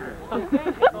 Lars?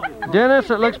 Dennis,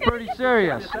 it looks pretty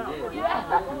serious.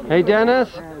 Hey, Dennis.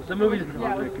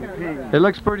 It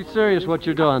looks pretty serious what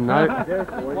you're doing. It's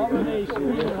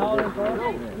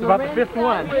about the fifth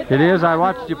one. It is. I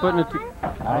watched you putting it.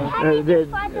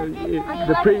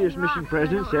 The previous mission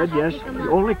president said, yes,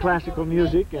 only classical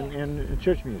music and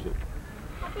church music.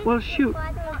 Well, shoot,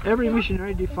 every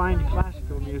missionary defined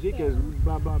classical music as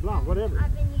blah, blah, blah, whatever.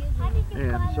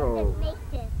 And so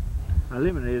I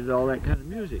eliminated all that kind of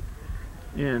music.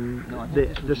 And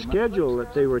the schedule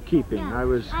that they were keeping, I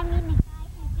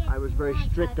I was very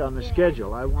strict on the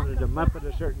schedule. I wanted them up at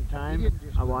a certain time.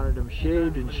 I wanted them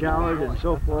shaved and showered and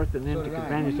so forth, and then to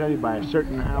companion study by a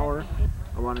certain hour.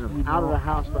 I wanted them out of the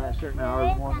house by a certain hour,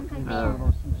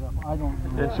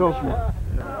 and so forth.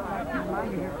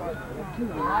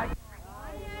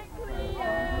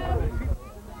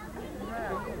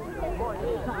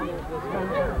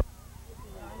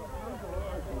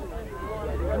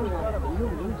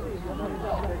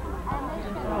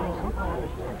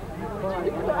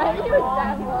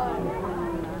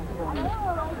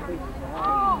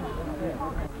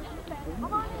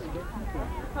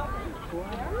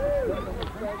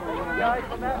 Guys,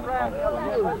 from that round,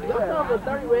 what's up with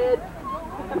 30 red?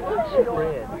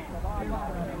 Red.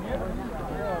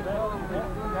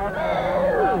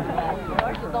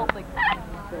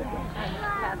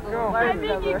 I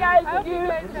think you guys do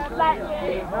like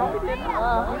it.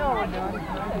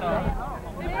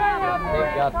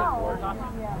 They've got the board.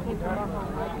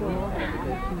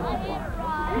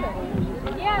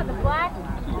 Yeah, the black.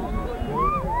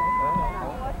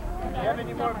 Do you have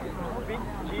any more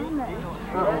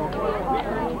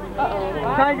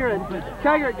Tiger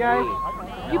it, guys.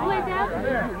 You played that?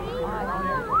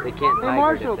 They can't Hey,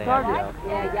 Marshall, Tiger it.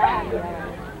 Yeah.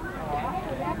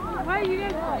 Why are you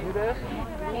guys do this?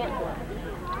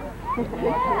 I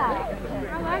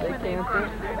like when they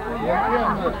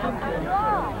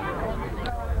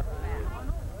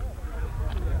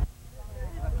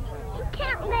You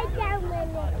can't make that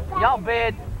limit. Y'all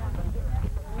bid.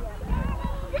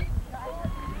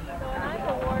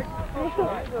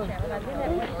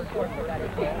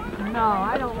 No,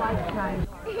 I don't like time.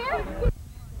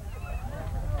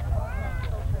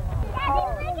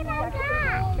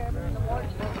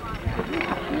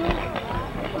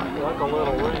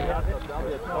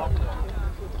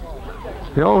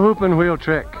 The old hoop and wheel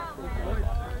trick.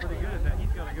 Pretty good at that.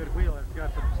 He's got a good wheel. It's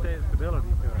got some stability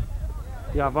to it.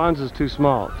 Yeah, Vaughn's is too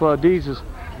small. Well, D's is...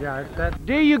 Yeah, that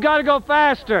D, you gotta go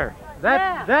faster.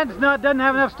 doesn't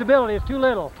have enough stability. It's too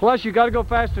little. Plus, you gotta go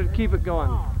faster to keep it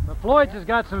going. The Floyd's has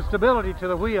got some stability to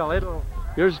the wheel. It'll.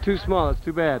 Yours is too small. It's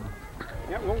too bad.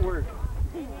 That won't work.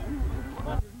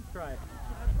 Try it.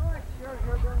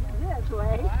 This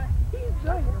way. He's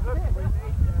doing it.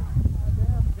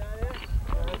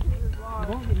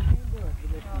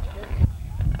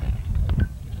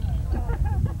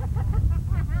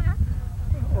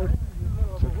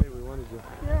 It's okay, we wanted you.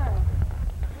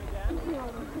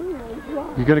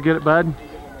 You gonna get it, bud?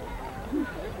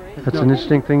 That's an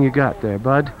interesting thing you got there,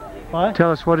 bud. What?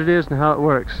 Tell us what it is and how it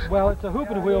works. Well, it's a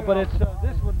hooping wheel, but it's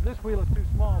this wheel is too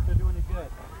small to do any good.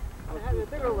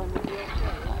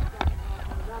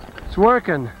 It's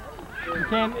working. You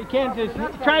can't just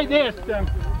try this.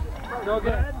 Go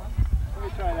good. Let me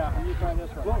try that one. You try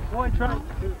this one. Go and try.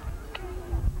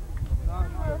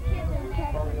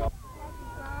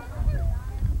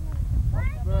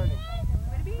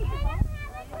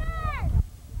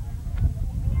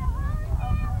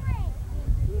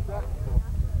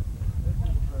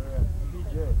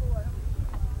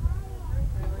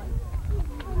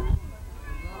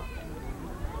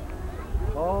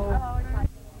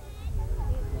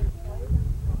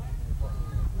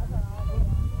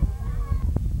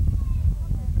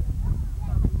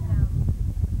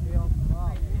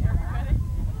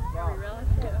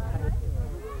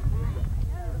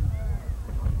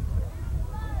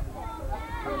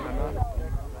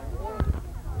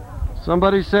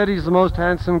 Somebody said he's the most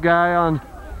handsome guy on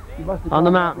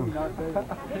the mountain.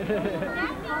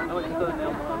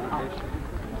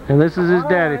 And this is his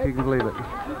dad, if you can believe it.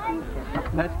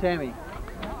 That's Tammy.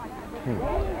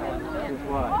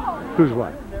 Who's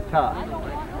what? Todd.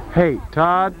 Hey,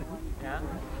 Todd.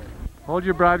 Hold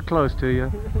your bride close to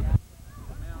you.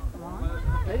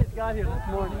 They just got here this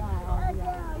morning.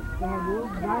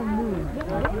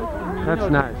 That's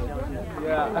nice.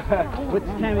 Yeah. Which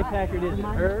Tammy Packard is it?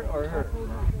 Her or her?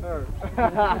 Her.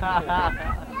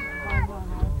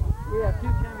 We have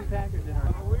two Tammy Packards in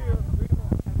our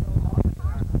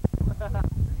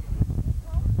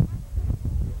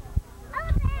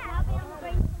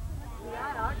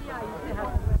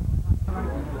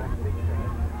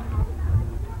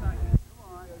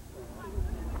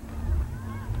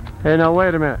Hey, now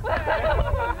wait a minute.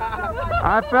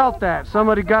 I felt that.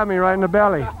 Somebody got me right in the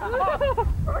belly.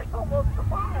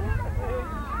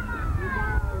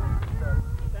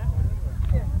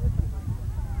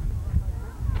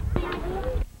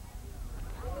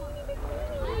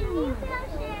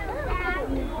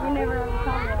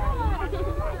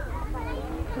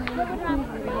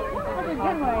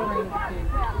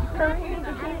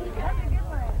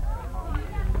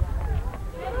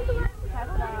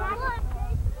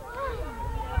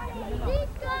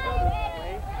 These guys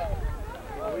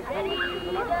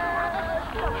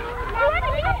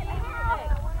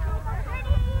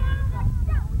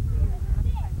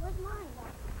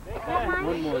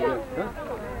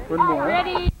One more.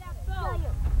 Ready? Ready, the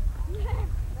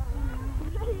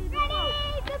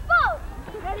boat.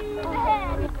 Ready, the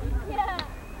head. Yeah.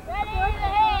 Ready, the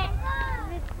head.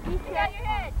 You got your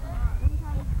head.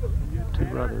 Two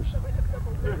brothers.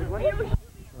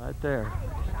 Right there.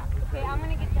 Okay, I'm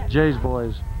gonna get that. Jay's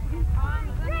boys.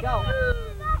 Go.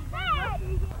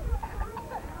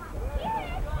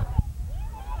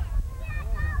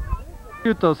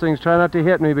 Shoot those things. Try not to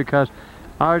hit me because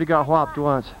I already got whopped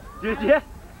once. Did you?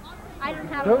 I don't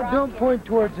have a rock. Don't point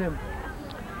towards him.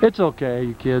 It's okay,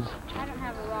 you kids. I don't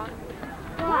have a rock.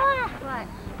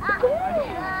 What?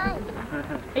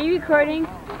 Are you recording?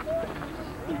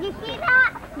 Did you see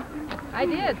that? I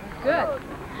did. Good.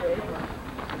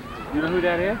 You know who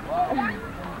that is?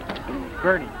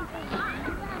 Bernie.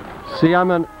 See, I'm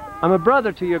a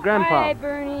brother to your grandpa. Hi,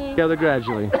 Bernie. Together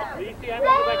gradually. See, I'm going to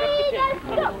go back up the tent.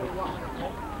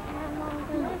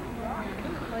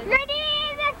 Ready,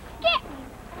 the skip.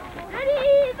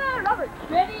 Ready, the rubber.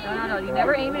 Ready. No, you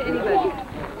never aim at anybody.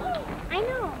 I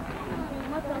know.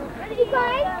 Ready,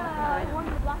 guys?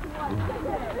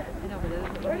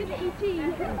 Where's the ET?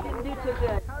 Didn't do so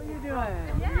good. How you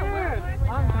doing? Yeah,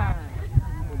 I'm fine.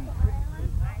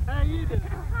 How you doing?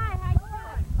 Hi, how you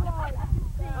doing?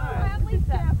 Hi.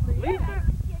 Lisa. Lisa?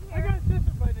 I got a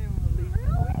sister by the name of Lisa.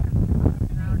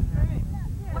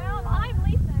 Well, I'm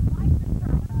Lisa and my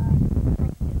sister.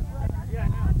 Yeah, I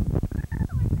know.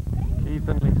 Keith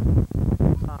and Lisa.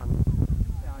 Son.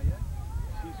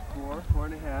 She's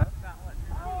 4.5.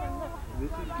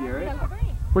 This is Garrett.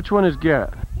 Which one is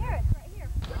Garrett?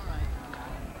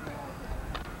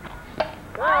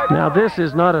 Now this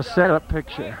is not a setup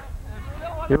picture.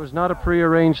 It was not a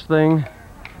prearranged thing.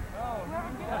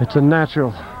 It's a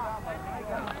natural.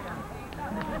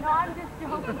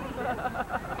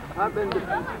 I've been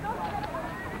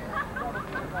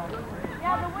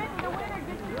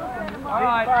All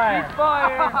right, keep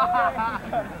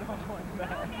firing.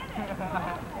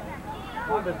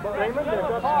 Raymond, they've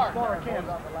got some smaller cans.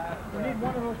 We need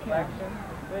one of those cans.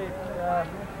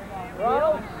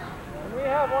 Ronald, can we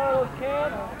have one of those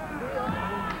cans?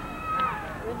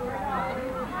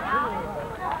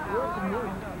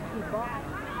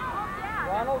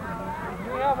 Ronald,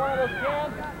 can we have one of those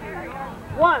cans?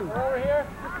 One. Over here.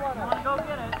 Just one. Go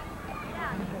get it.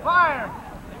 Fire!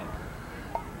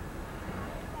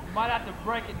 You might have to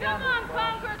break it down. Come on,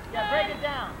 Congressman. Yeah, break it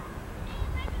down.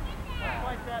 Not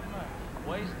quite that much.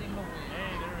 Wasting the wind.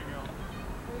 Hey, there we go.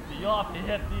 So you'll have to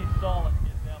hit these solid to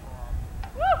get them off.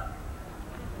 Woo!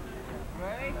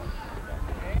 Ready?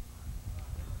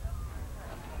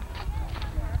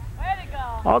 Way to go.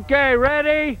 Okay,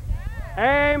 ready?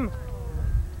 Aim.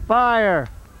 Fire.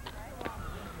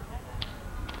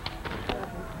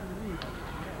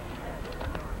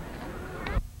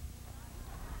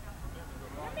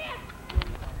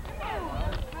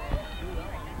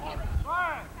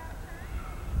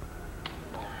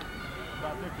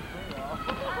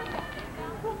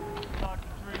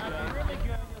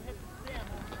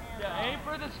 Yeah, aim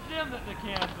for the stem that the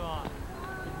can's on.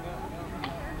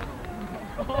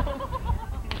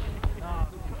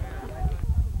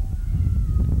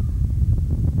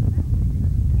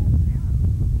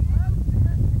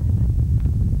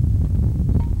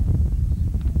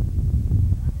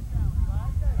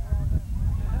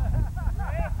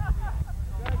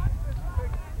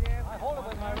 I hold it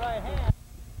with my right hand.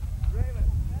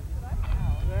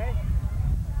 Okay.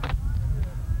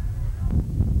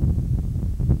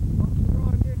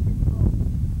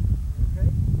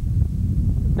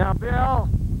 Now, Bill,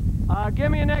 give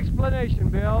me an explanation,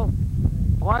 Bill.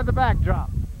 Why the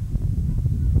backdrop?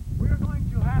 We're going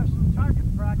to have some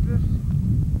target practice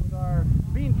with our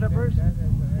bean flippers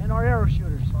and our arrow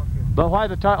shooters. But why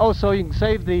the oh, so you can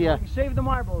save the... We can save the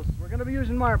marbles. We're going to be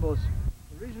using marbles.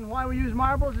 The reason why we use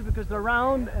marbles is because they're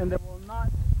round and they will not,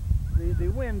 the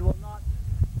wind will not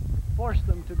force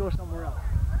them to go somewhere else.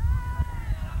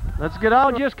 Let's get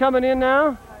on. Just coming in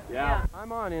now? Yeah.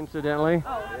 I'm on, incidentally.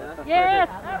 Yes.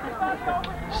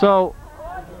 So,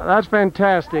 that's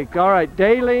fantastic. All right,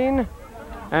 Daleen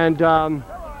and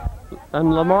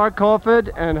Lamar Colford,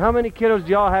 and how many kiddos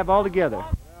do y'all have all together?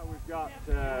 Well, we've got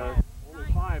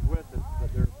only 5 with us,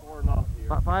 but there's 4 not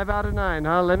here. 5 out of 9,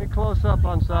 huh? Let me close up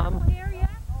on some. Here yet?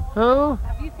 Who?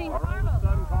 Have you seen Our Carvel? oldest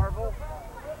son, Carvel.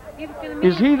 He's gonna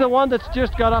Is he the one that's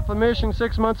just got off a mission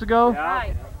 6 months ago? Yeah.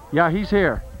 Right. Yeah, he's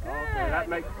here. Okay, that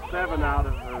makes 7 out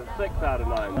of 6 out of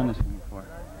 9.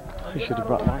 He should have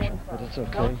brought Marshall, but it's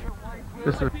okay.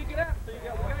 This is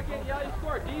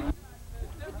What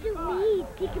you need?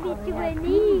 Take a picture with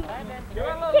me.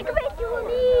 Take a picture with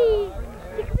me.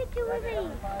 Take a picture with me.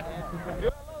 Do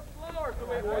it a little slower so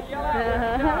we will yell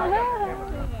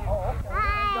out.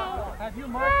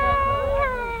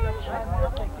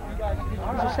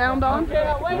 sound on? Okay,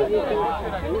 now wait a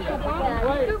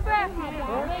minute. Too fast.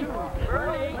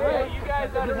 Bernie, you guys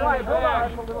got to drive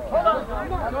back. So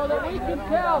that we can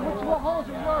tell which holes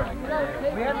are yours.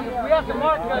 We have to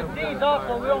mark these off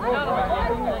so we don't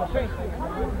count them.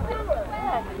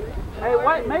 Hey,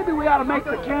 wait, maybe we ought to make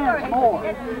the cans more.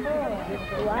 Okay.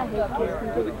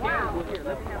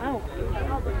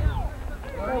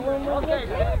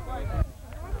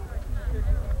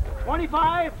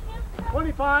 25,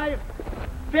 25,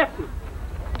 50.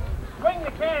 Bring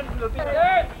the cans to the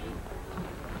beach.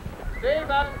 Steve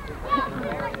up.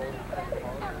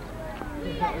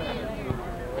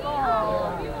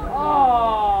 Oh,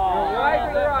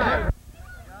 right.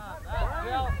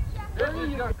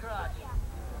 Bernie, you got to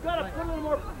put a little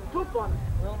more poop on it. A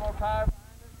little more power.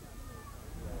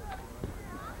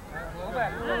 Go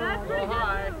back. Go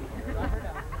high.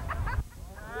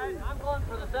 Alright, I'm going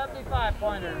for the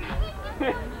 75-pointer.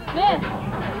 Miss.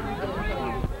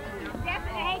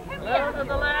 Little to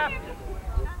the left.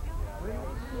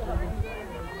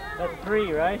 That's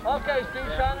 3, right? Okay,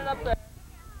 Steve, shine it up there.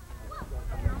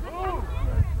 Ooh.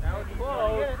 That was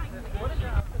close.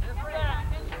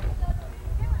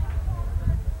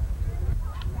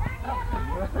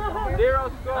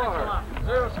 Zero score.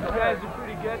 Zero score. You guys are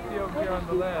pretty gutsy over here on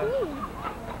the left.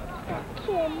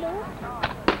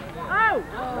 Oh!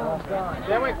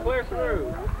 That went clear through.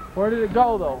 Where did it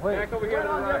go though? Wait. Back over here to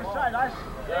the right.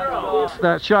 Zero.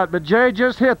 That shot, but Jay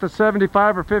just hit the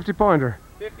 75 or 50 pointer.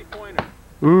 50 pointer.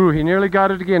 Ooh, he nearly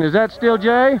got it again. Is that still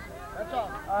Jay?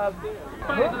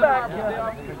 Move back.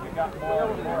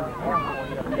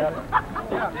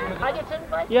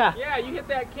 Yeah. Yeah, you hit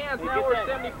that can, so now we're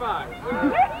 75.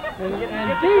 and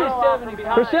these 70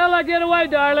 Priscilla, get away,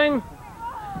 darling.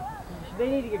 They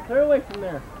need to get clear away from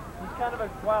there. He's kind of a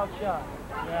wild shot.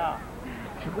 Yeah.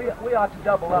 We ought to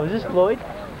double up. Was this Floyd?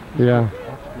 Yeah.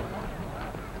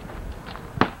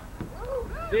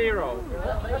 0.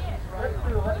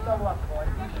 Let's double up, Floyd.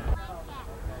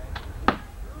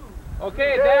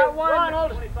 Okay, that one.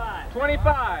 Ronald.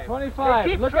 25. 25.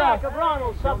 Keep Look track out. of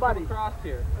Ronald, somebody. Across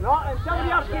here. And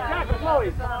somebody else keep track of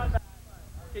Floyd.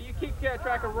 Okay, you keep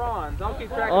track of Ron's. I'll keep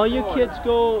track of All you Floyd. kids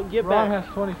go get Ron back.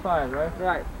 has 25, right?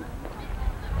 Right.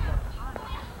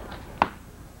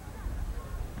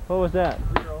 What was that?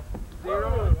 0.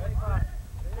 0.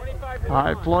 25. All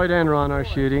right, Floyd and Ron are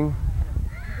shooting.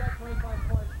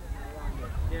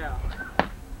 Yeah.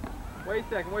 Wait a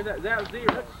second. Where's that? Is that 0?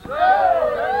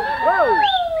 Whoa!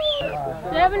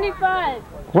 75.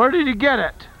 Where did he get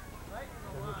it?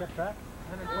 Kept track?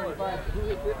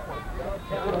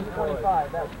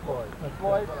 125, that's Floyd.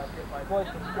 Floyd's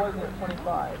at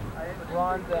 25.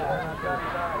 Ron's at...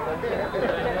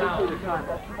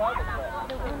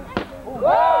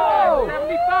 Whoa!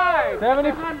 75!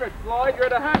 100, Floyd, you're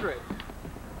at 100.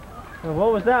 And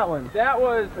what was that one? That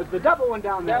was the double one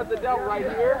down there. That was the double right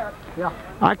here. Yeah.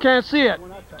 I can't see it.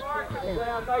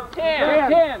 Like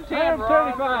 10.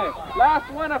 35.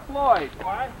 Last one of Floyd.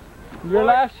 Your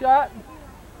last shot?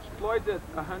 Floyd's at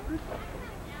 100.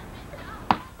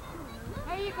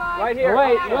 There you go. Right here.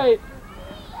 Oh, wait.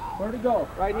 Where'd it go?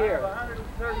 Right here.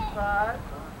 135.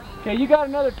 Okay, you got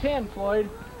another 10, Floyd.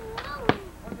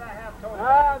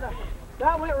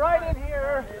 That went right in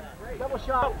here. Double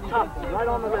shot, top, right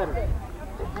on the letter.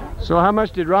 So how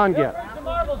much did Ron get? Bring the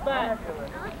marbles back.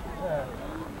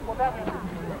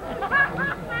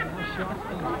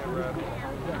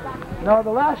 No, the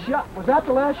last shot. Was that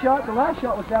the last shot? The last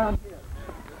shot was down here.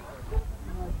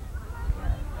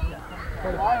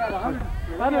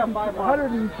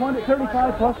 120,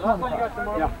 35 plus 25.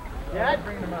 Yeah. Dad,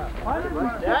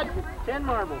 10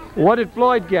 marbles. What did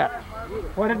Floyd get?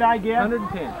 What did I get?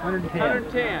 110.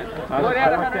 110. Floyd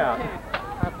had 110.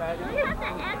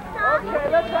 Okay,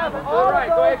 let's have it. All right,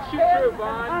 go ahead and shoot through,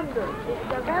 Vaughn. Under.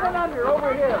 10 and under,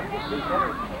 over here.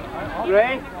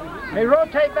 Ray? Hey,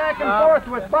 rotate back and forth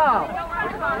with Bob.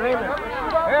 Here,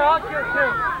 I'll shoot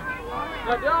too.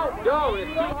 No, don't.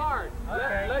 It's too hard.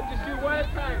 Let just shoot one at a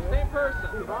time. Same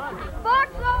person.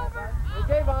 Box over.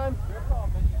 Okay, Vaughn.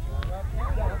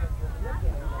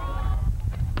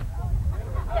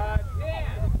 10.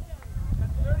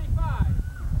 That's 35.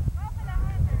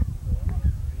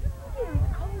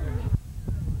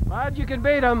 Glad you can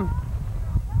beat him.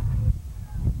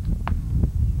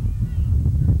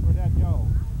 Where'd that go?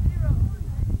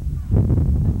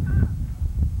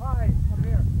 Hi, up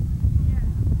here.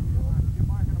 You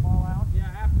marking them all out? Yeah,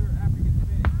 after you get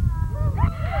finished.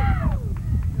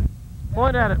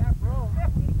 Point at it.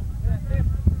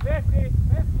 50.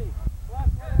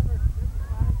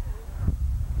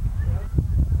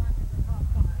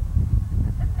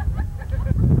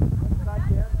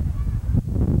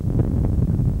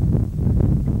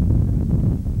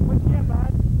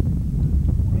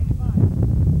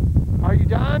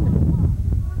 done?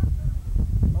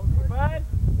 Okay, bud.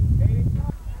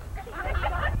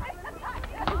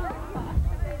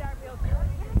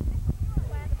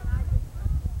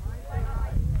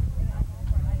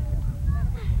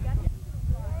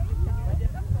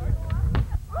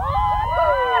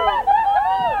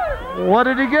 What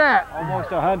did he get?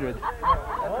 Almost 100.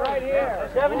 Right here.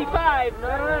 75,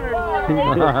 not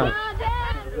 100.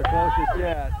 The closest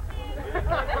yet.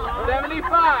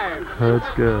 75.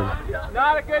 That's good.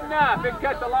 Not good enough. It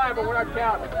cut the line, but we're not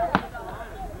counting.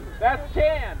 That's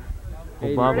 10.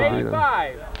 Well, Bob will beat him.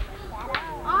 85.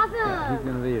 Awesome. He's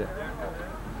gonna beat it.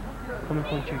 How many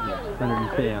points you get?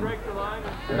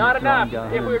 110. Not enough.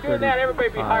 Got If we were doing that, everybody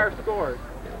would be 135. higher scores.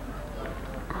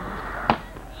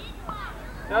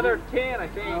 Another 10, I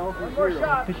think. One more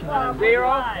shot. 0.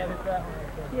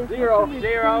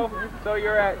 0. So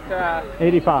you're at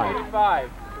 85. 85.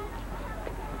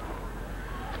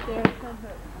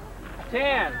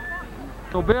 10.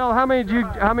 So Bill, how many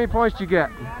points did you get?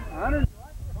 100.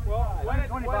 Well, what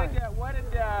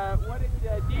did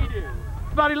Dee do?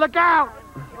 Buddy, look out!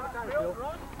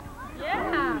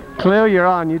 Yeah. Cleo, you're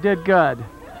on. You did good.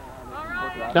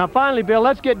 Now finally, Bill,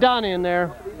 let's get Donna in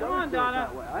there. Come on, Donna.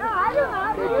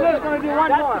 Cleo's going to do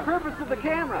one more. That's the purpose of the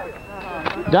camera.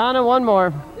 Donna, one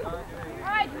more. All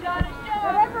right, Donna, show.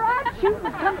 Whatever I shoot,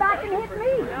 come back and hit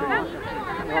me.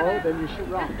 No, then you shoot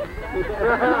wrong.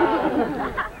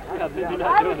 I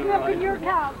was milking your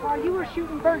cow while you were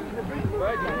shooting birds.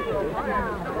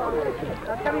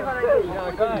 Now tell me what I did.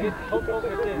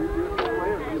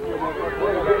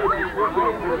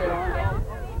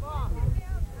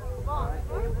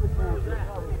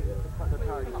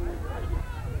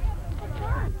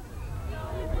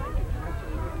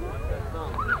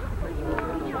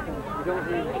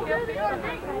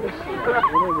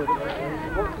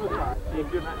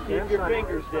 Keep your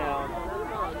fingers down.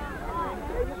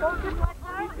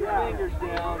 Keep your fingers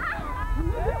down.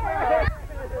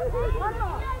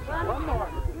 One more.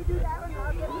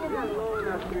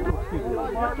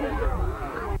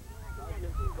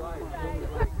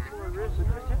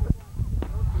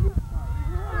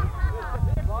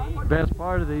 Best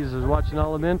part of these is watching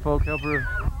all the men folk help her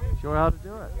show her how to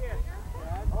do it.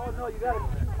 Oh no, you got to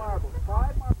shoot marbles.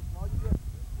 5 marbles. All you get.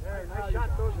 There, nice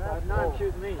shot those guys. Not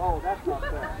shooting me. Oh, that's not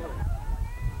fair.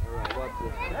 All right, watch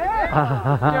this.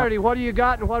 Charity, what do you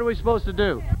got and what are we supposed to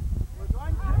do?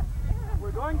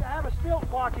 We're going to have a stilt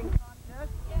walking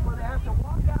contest where they have to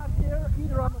walk out here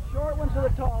either on the short ones or the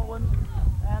tall ones,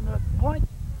 and the points.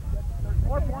 There's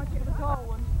more points for the tall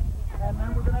ones, and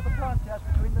then we're going to have a contest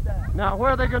between the dads. Now,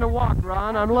 where are they going to walk,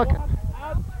 Ron? I'm looking.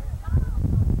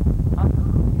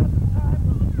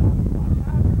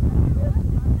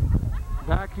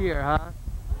 Back here, huh?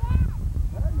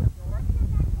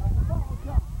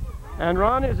 And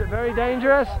Ron, is it very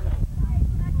dangerous?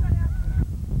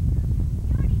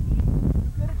 You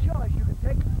get a choice. You can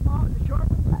take the short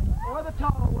ones or the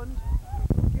tall ones.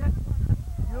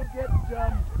 You'll get 50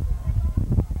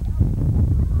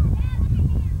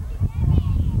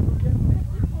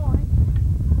 points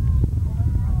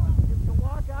if you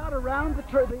walk out around this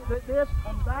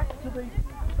and back to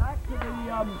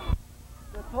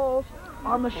the poles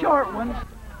on the short ones,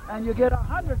 and you get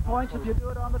 100 points if you do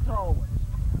it on the tall ones.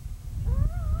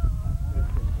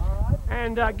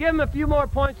 And give them a few more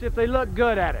points if they look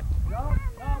good at it. No,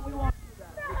 we won't do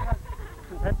that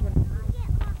because that's when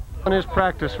On his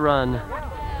practice run.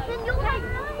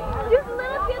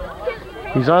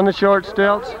 He's on the short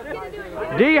stilts.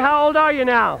 Dee, how old are you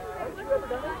now?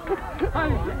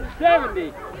 I'm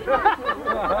 70.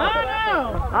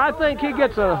 I think he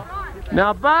gets a...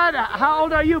 Now, Bud, how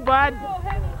old are you, Bud?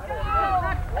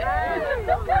 How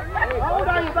old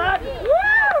are you, Bud?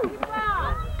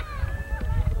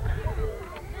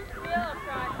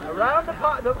 Around the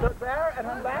bear and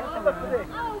then back to the stick.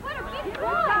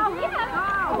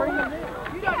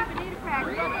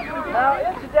 Now,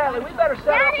 incidentally, we better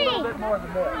set up a little bit more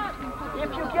than this.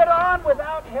 If you get on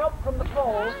without help from the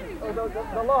poles or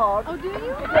the log, oh, do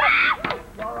you?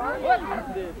 All right.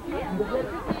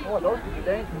 Oh, those are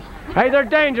dangerous. Hey, they're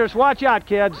dangerous. Watch out,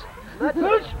 kids.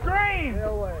 Let's scream.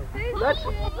 Let's do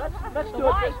it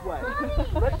this way.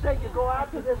 Let's say you go out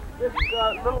to this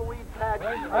little weed patch.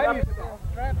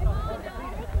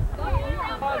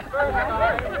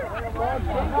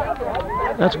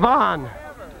 That's Vaughn.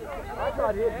 I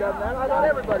thought he had done that. I thought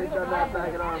everybody had done that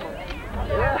back in Arnold.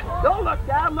 Yeah. Don't look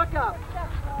down, look up.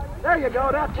 There you go.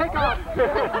 Now take off.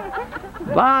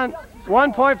 Vaughn,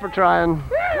 1 point for trying.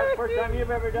 That's the first time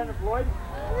you've ever done it, Floyd?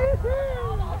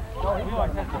 No, he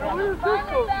likes that.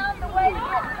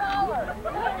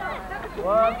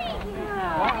 All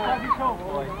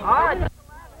right.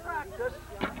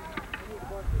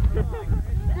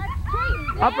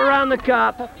 Up around the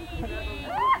cup.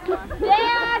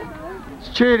 Dad! It's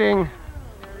cheating.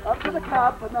 Up to the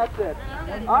cup, and that's it.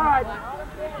 All right.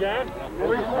 Jan?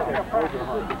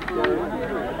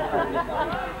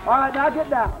 All right, now get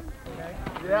down.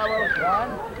 Yeah, well,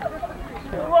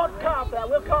 we won't count that.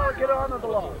 We'll call it get on or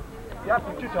below. You have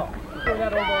to be too tall. Say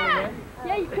that over again.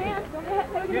 Yeah, you can.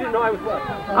 You didn't know I was what?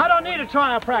 I don't need a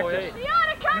trial practice. You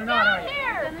ought to come down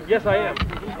here. Yes, I am.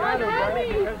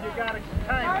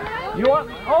 You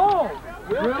want? Oh!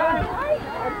 We'll time.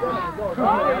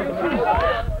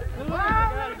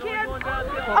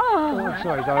 Oh, I'm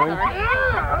sorry, darling.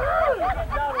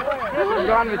 He's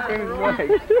gone between his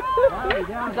legs. He's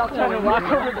all trying to walk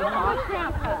over the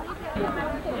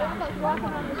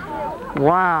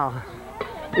Wow.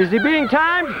 Is he being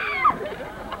timed?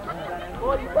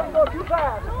 Boy, you can't go too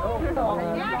fast.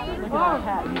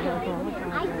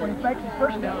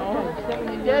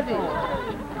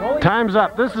 Time's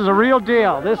up. This is a real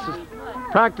deal. This is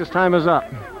practice time is up.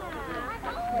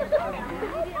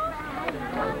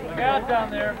 Look out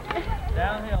down there.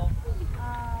 Downhill.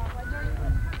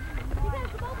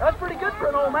 That's pretty good for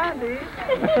an old man, Dee.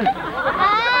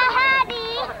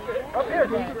 Up here,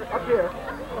 Dee. Up here.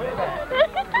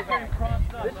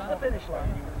 This is the finish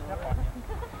line.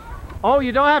 Oh,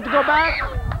 you don't have to go back?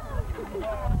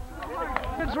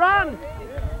 Let's run.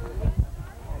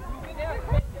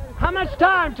 How much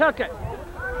time took it?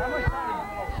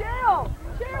 Cheryl,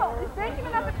 is they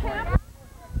giving up at camp?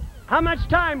 How much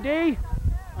time, Dee?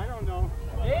 I don't know.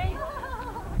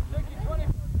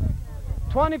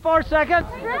 24 seconds?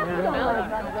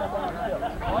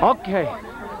 Okay.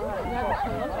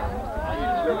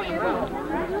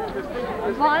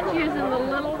 Vaughn's using the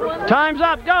little one. Time's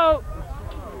up, go!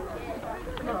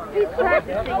 He's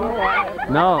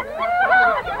practicing. No.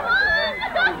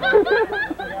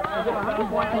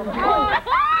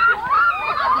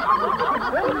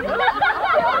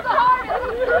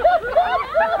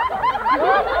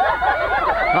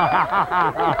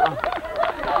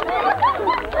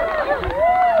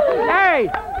 Hey!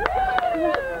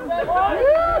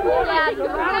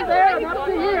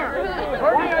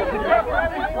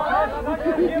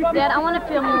 Dad, I want to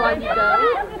film you while you go.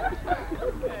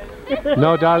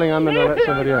 No, darling, I'm going to let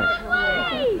somebody else.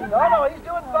 No, he's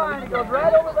doing fine. He goes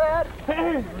right over that.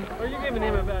 Are you giving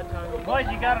him a bad time? Boys,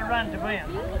 you gotta run to win.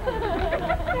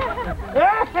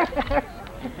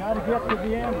 Got to get to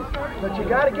the end. But you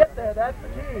got to get there. That's the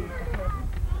key.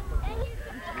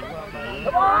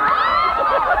 Come on!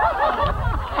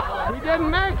 He didn't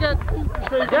make it.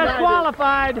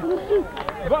 Disqualified.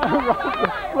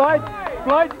 Floyd,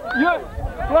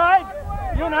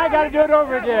 you and I got to do it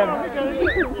over again.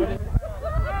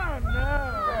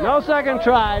 No second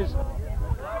tries.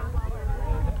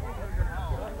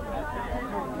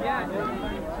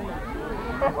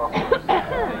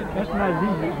 That's not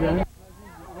easy, Jen.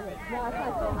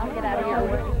 I'll get out of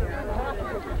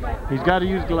here. He's got to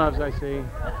use gloves, I see.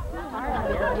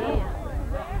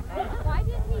 Why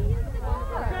didn't he use the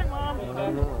gloves? I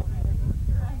don't know.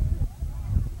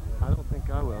 I don't think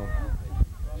I will.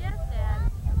 Yes,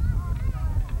 Dad.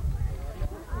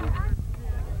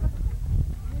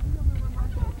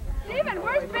 Steven,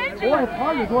 where's Benji? Boy, it's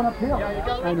hard. You're going uphill.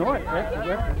 I know it.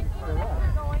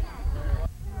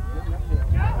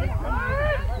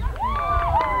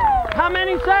 How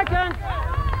many seconds?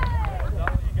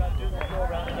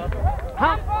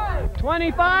 How?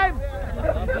 25?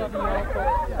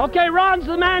 Okay, Ron's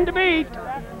the man to beat.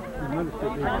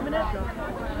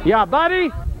 Yeah,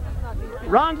 buddy.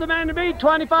 Ron's the man to beat,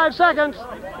 25 seconds.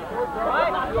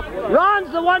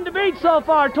 Ron's the one to beat so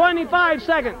far, 25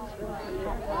 seconds.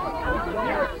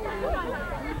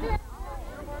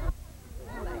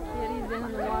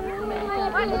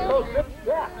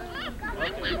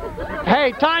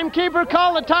 Hey, timekeeper,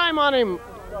 call the time on him.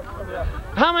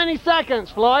 How many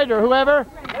seconds, Floyd, or whoever?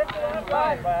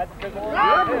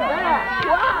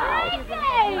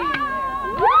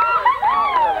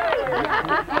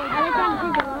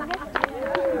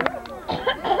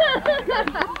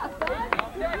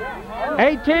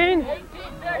 $18?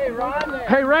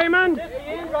 Hey, Raymond?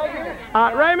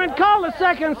 Raymond, call the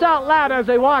seconds out loud as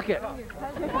they walk it.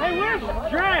 Hey, where's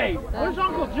Dre? Where's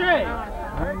Uncle Dre?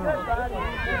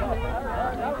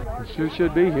 He sure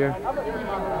should be here.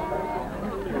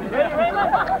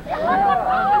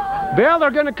 Bill,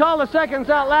 they're going to call the seconds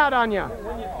out loud on you.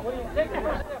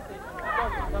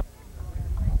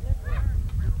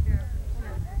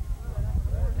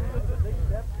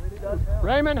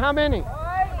 Raymond, how many? You're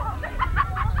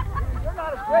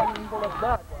not as graceful as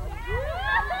that.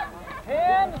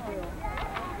 10.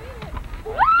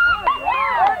 14.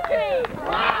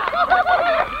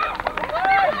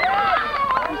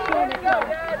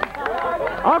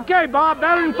 Okay, Bob,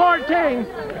 better than 14.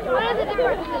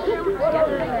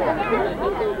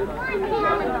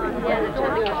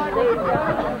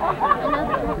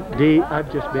 Dee,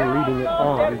 I've just been leading it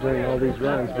on during all these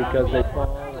runs because they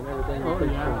fall and everything. Oh,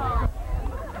 yeah.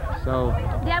 So.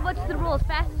 Dad, what's the rule? As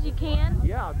fast as you can?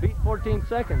 Yeah, beat 14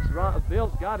 seconds.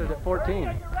 Bill's got it at 14.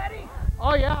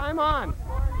 Oh yeah, I'm on.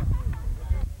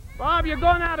 Bob, you're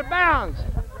going out of bounds.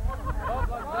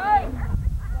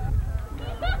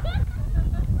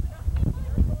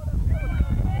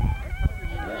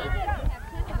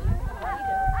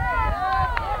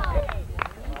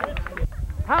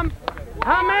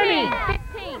 How many? 15.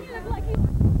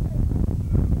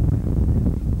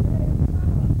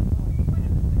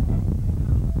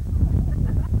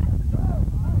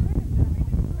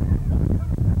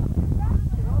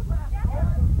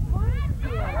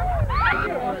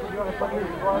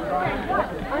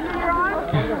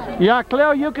 Yeah,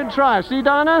 Cleo, you can try. See,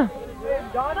 Donna?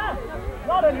 Donna,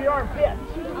 not under your armpits.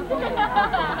 Put them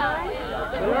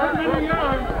under your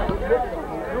arm.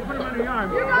 Don't put them under your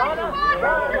arm. You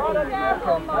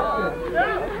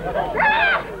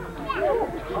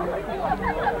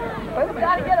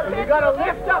gotta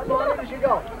lift up on it as you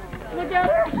go.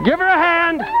 Give her a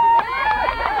hand.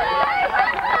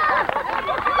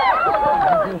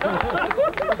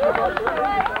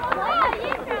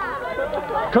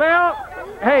 Cleo,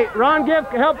 hey, Ron,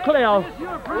 help Cleo. All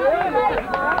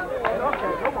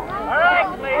right,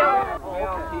 Cleo.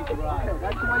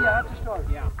 That's the way you have to start.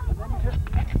 Yeah. And then you just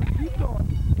keep going.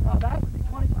 That would be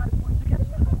 25 points against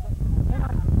you.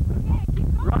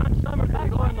 Ron Summers will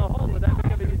go in the hole with that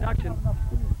big of a deduction.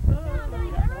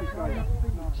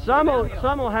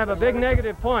 Some will have a big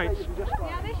negative points.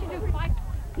 Yeah, they should do 5.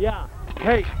 Yeah.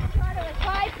 Hey.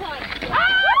 5 points.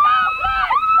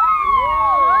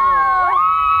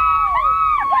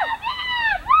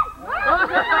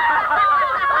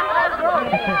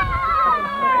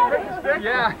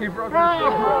 Yeah, he broke his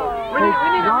We need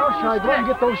to Should I go and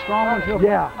get those strong ones here?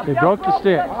 Yeah, they broke the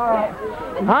stick.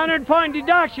 100-point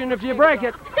deduction if you break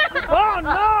it. Oh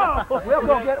no!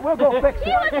 We'll go fix it.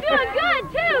 He was doing good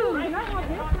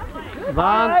too.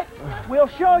 Von. All right, we'll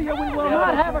show you. We will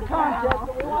not have a contest,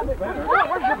 but we want to.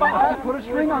 Where's your ball? Put a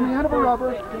string on the end of a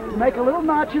rubber. Make a little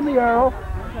notch in the arrow.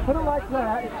 Put it like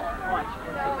that.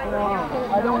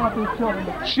 I don't want these children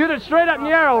to. Shoot it straight up in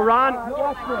the arrow, Ron.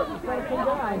 Watch this. It's going to come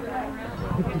down.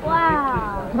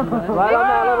 Wow. Right on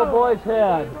that little boy's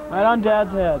head. Right on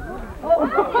Dad's head.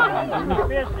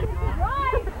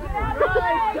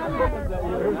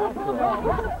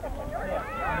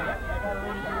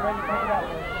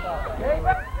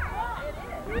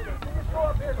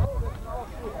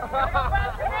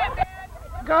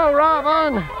 Go,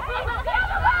 Robin.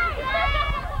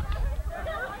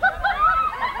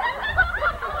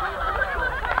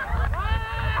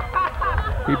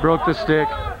 He broke the stick.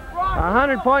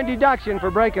 100-point deduction for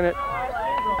breaking it.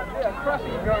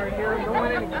 Crossing guard here. Go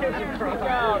in and kiss him. Cross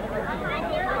out.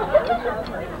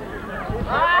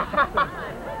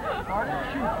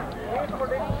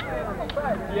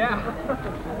 Yeah.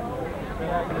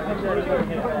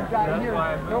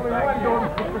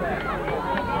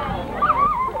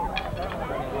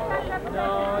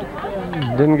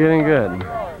 Didn't get any good.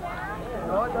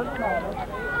 No, it doesn't matter.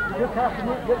 You just have to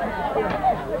get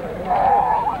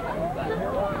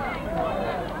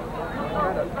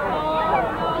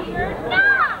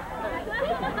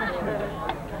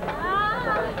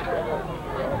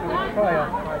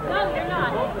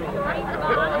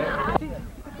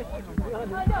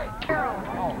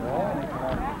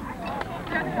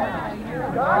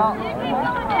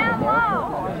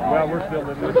Well, we're still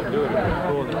in this doing it.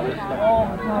 Cool that this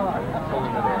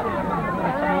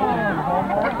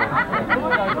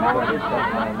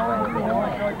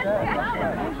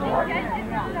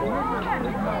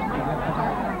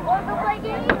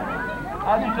I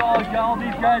just all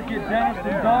these guys get dentists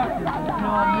and doctors and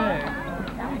on me.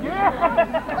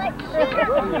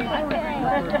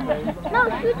 No,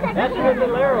 shoot that. That's your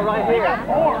little arrow right here.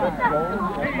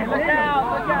 Hey, Look out,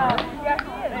 look out.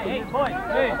 Hey, point.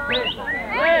 Hey.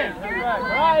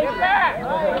 Right back.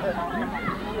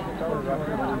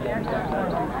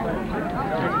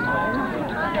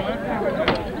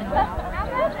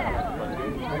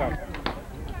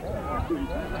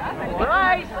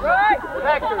 Right.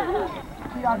 Packard.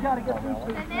 See, I've got to get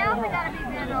through. And now we got to be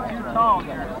middle. You're tall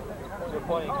there. You're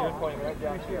pointing right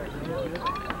down here.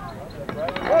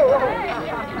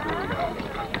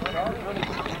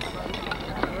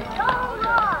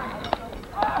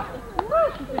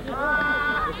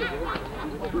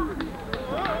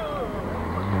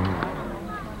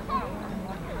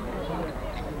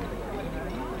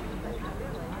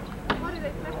 What do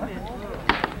they flip in?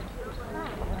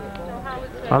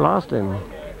 I lost him.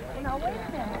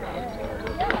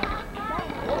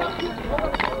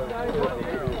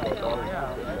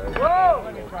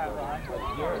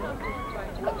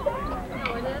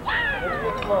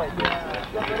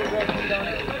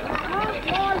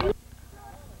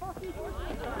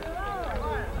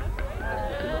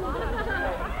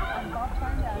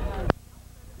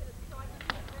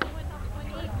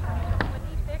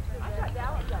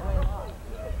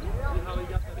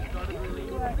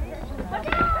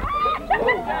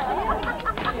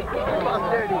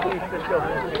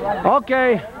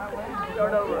 Okay. All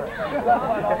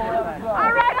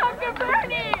right, Uncle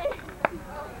Bernie.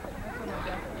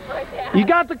 You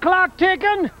got the clock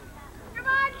ticking? Come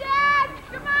on, Dad.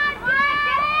 Come on,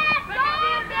 Dad. Come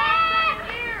on, Dad.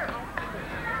 Here.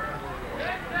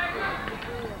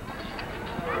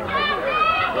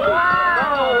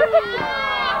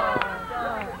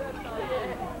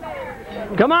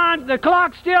 Come on, the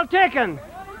clock's still ticking.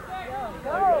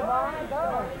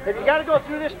 Have you got to go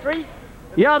through this tree?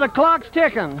 Yeah, the clock's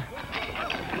ticking.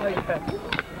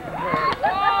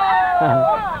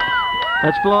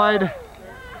 That's Floyd.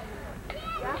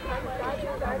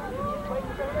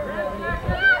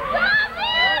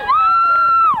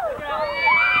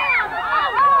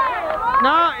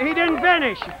 No, he didn't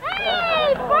finish.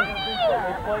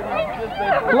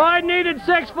 Floyd needed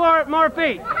 6 more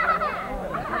feet.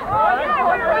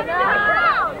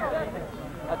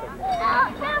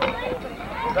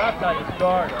 That's how you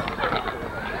start.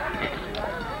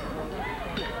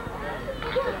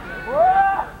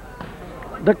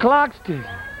 The clock's ticking.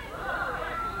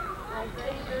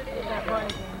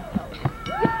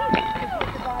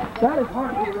 That is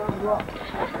hard to get around the rock.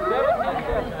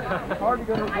 Hard to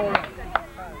get around the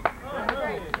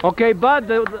rock. Okay, Bud,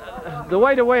 the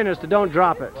way to win is to don't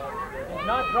drop it.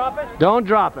 Not drop it? Don't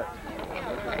drop it.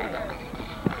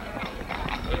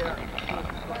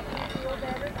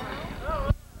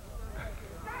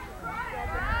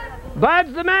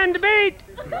 Bud's the man to beat.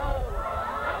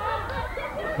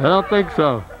 I don't think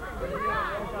so.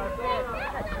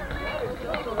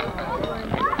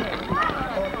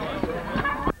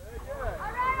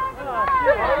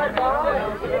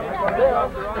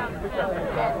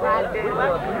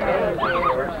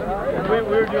 We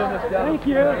were doing this down. Thank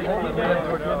you.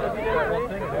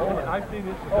 I've seen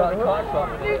this without clocks on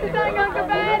it. Here's the thing, Uncle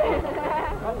Ben.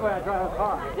 That's why I drive a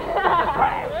car.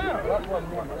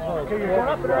 Okay, you're going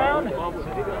up and around.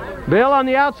 Bill on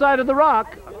the outside of the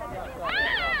rock.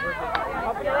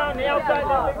 Up and around the outside of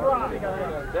the big rock.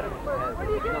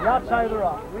 The outside of the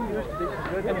rock. We used to be some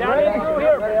good. And down in through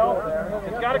here, Bill.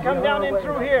 It's got to come down in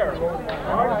through here.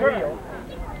 Hard turn.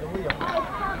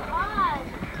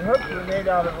 The hooks were made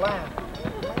out of land.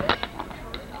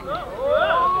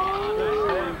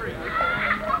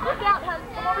 Look out, hon.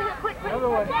 Come over here, quick, quick. Another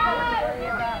one.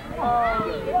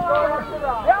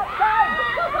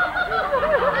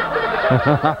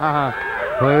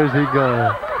 Where's he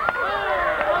going?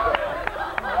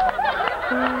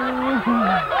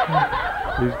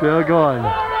 He's still going.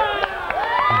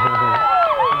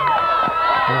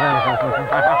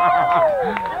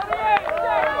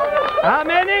 How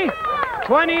many?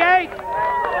 28?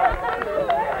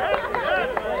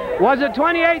 Was it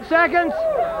 28 seconds?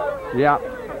 Yeah.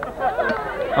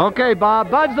 Okay, Bob.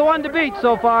 Bud's the one to beat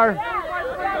so far. Hey,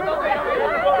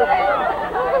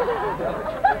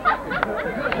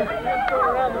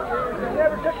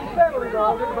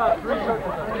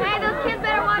 those kids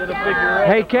better watch out.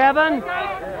 Hey, Kevin,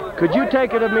 could you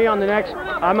take it of me on the next?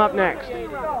 I'm up next.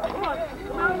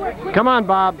 Come on,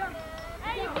 Bob.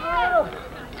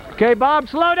 Okay, Bob,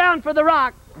 slow down for the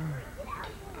rock.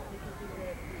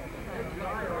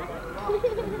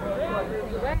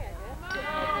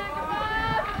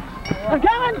 I'm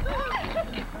coming.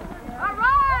 All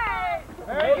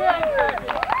right.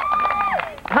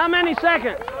 How many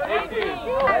seconds? 18.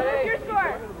 What's your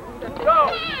score? Go.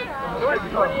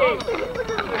 28.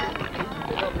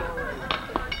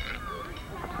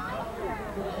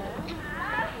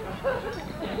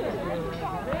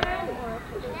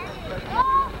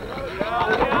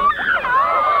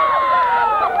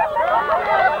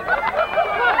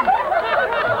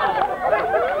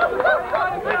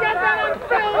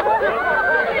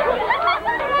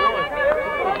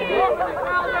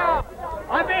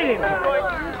 I beat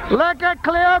him. Look at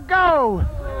Cleo go.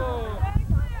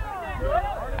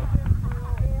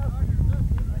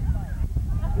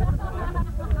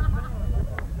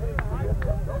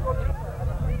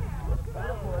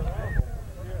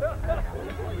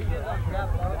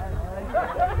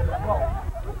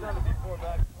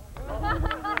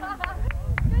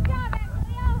 Good job,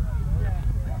 Leo.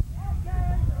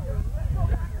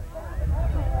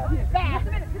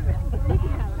 Fast.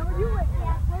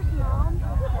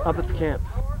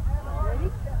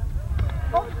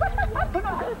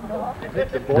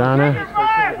 think the boys Donna. chase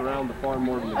their kids around the farm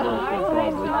more than the girls do,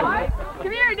 probably.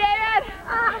 Come here, David.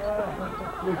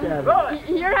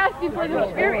 You're asking for the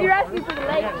lakes,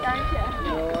 aren't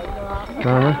you?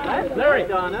 Donna. Larry,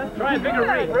 Donna. Try a bigger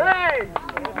ring.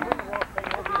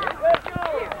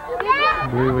 I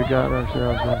believe we got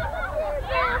ourselves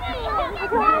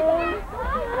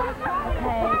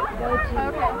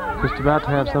just about to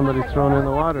have somebody thrown in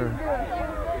the water.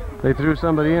 They threw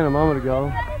somebody in a moment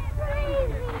ago.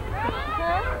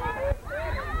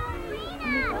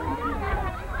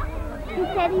 He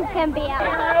said he's going to be out.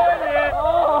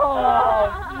 Oh,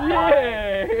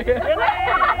 yeah!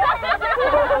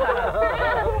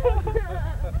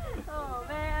 Oh,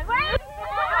 man.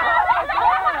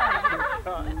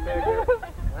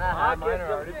 Mine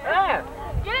are already.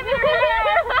 Get him in here!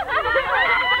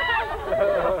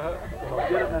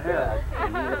 Get in the head.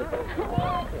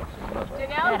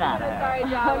 Janelle's doing a sorry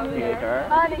job over there.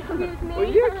 Excuse me.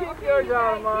 Will you keep yours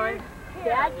out of mine?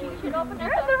 Dad, you should open the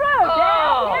road.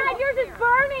 Dad, yours is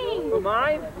burning.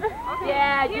 Mine?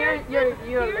 Yeah, you're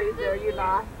a loser. You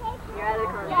lost. You're out of the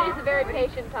car. She's a very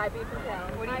patient type, you can tell.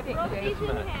 What do you think,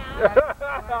 Jason?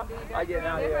 I get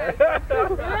out here.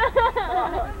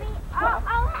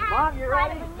 Mom, you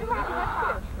ready?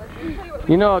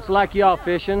 You know, it's like y'all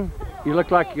fishing. You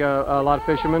look like a lot of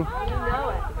fishermen. You know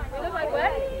it. We look like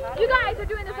what? You guys are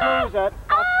doing this. Who's that?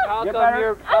 How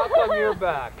come you're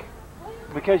back?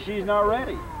 Because she's not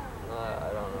ready. I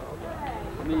don't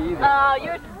know. Me either. Oh,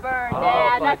 yours is burned,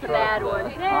 Dad. That's a bad one.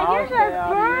 Dad, yours are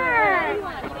burned.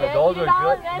 Those are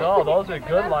good. No, those are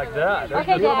good like that. They're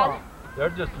Okay, just, Dad. They're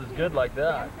just as good like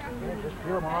that. Just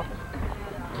peel them off.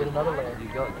 Get another land. You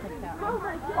go.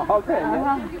 Okay.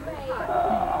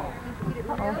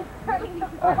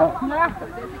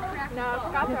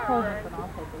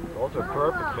 Those are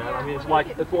perfect, man. I mean, it's like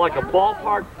a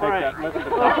ballpark prank.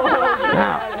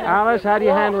 Now, Alice, how do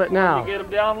you handle it now? You get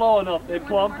them down low enough, they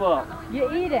plump up. You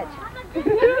eat it.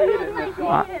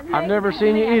 I've never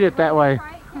seen you eat it that way.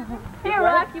 Here,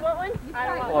 Rock, you want one? I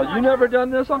don't want Oh, you never done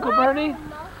this, Uncle Bernie?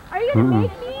 Are you going to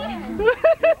make me?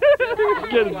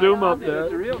 Get a zoom up there.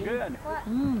 It's real good.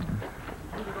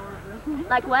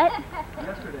 Like what?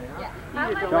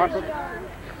 Chocolate.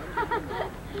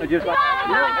 I just like,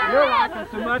 you're liking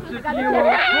so much that you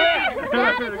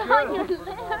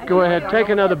won't. Go ahead, take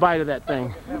another bite of that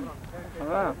thing.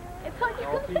 It's on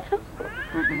your lips.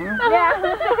 Yeah.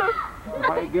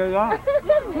 How you get it on?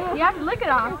 You have to lick it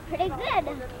off. It's good.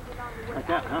 Like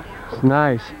that, huh? It's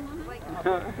nice.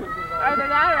 Either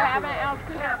that or have it else.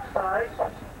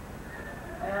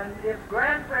 And if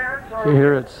grandparents or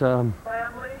Here it's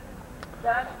family,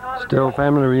 that's not still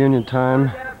family reunion time.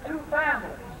 have two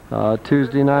families.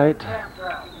 Tuesday night,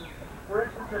 For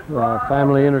instance,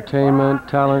 family entertainment,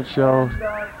 talent show,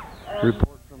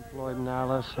 report from Floyd and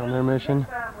Alice on their mission,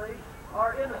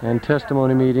 and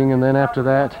testimony meeting, and then after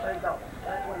that,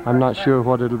 I'm not sure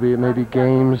what it'll be. It may be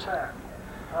games.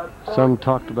 Some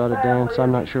talked about a dance.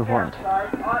 I'm not sure what.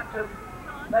 ought to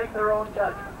make their own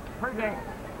judgment.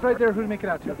 Right there, who to make it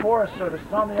out to? The Forest Service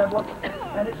is on the envelope,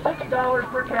 and it's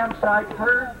 $6 per campsite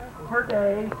per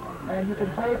day, and you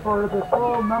can pay for the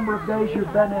full number of days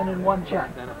you've been in one check.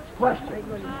 Question.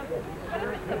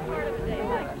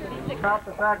 About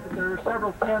the fact that there are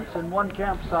several tents in one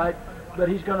campsite, but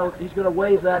he's gonna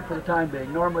waive that for the time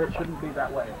being. Normally it shouldn't be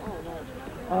that way.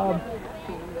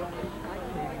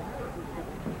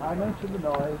 I mentioned the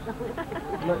noise.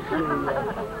 Let's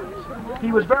see.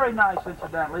 He was very nice,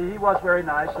 incidentally. He was very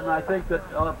nice, and I think that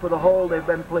for the whole, they've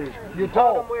been pleased. You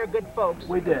told them we're good folks.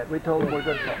 We did. We told them we're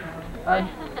good folks. And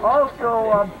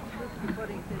also,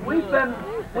 we've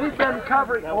been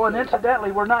covering. Oh, and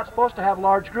incidentally, we're not supposed to have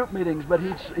large group meetings, but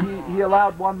he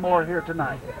allowed one more here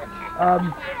tonight.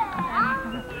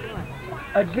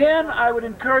 Again, I would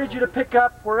encourage you to pick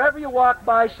up, wherever you walk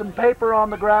by, some paper on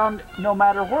the ground, no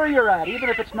matter where you're at, even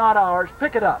if it's not ours,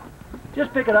 pick it up.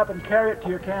 Just pick it up and carry it to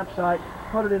your campsite,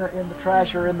 put it in the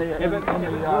trash or in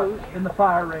the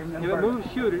fire ring. And If it moves,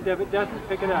 shoot it. If it doesn't,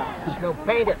 pick it up. no,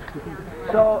 paint it.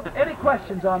 So, any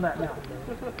questions on that now?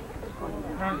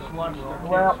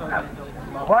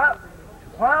 Well,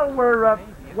 while we're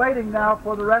waiting now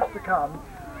for the rest to come,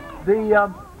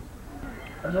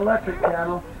 an electric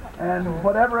channel and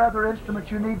whatever other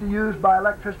instruments you need to use by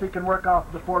electricity can work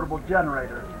off the portable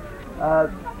generator.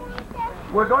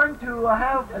 We're going to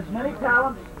have as many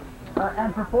talents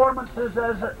and performances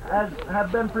as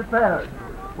have been prepared.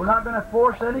 We're not going to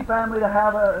force any family to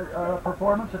have a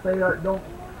performance if they don't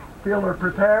feel they're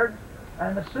prepared.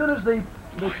 And as soon as the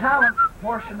talent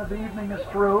portion of the evening is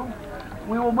through,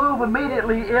 we will move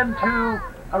immediately into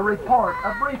a report,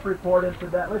 a brief report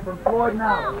incidentally, from Floyd and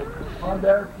Alice on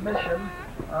their mission.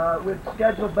 We'd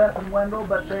scheduled Beth and Wendell,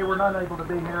 but they were not able to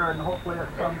be here, and hopefully at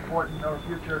some point in our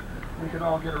future we can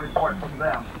all get a report from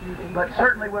them. But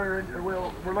certainly we're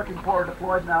looking forward to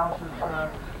Floyd and Alice's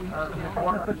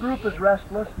report. If the group is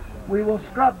restless, we will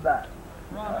scrub that.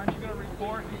 Ron, aren't you going to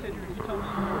report? You said you told me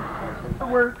you were going to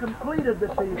report. We're completed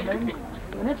this evening,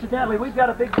 and incidentally, we've got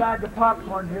a big bag of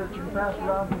popcorn here that you can pass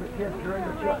around to the kids during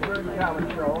the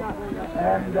talent show,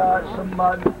 and some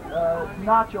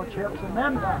nacho chips, and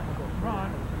then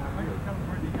Ron, I'm going to come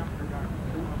for the younger guy.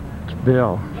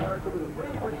 Bill.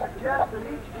 we suggest that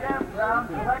each campground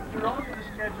select your own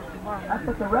schedule. I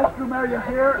put the restroom area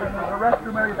here, and there's a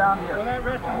restroom area down here.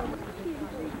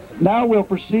 Now we'll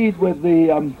proceed with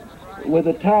the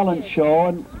talent show,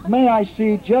 and may I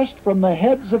see just from the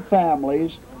heads of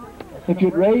families, if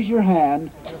you'd raise your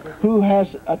hand, who has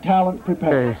a talent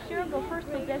prepared. Okay. Cheryl go first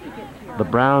because Desi gets here. The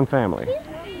Brown family. Do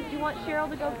you want Cheryl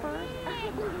to go first?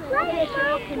 Right,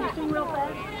 Cheryl, can you sing real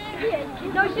fast?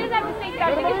 No, she doesn't have to sing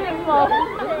fast. She can sing slow.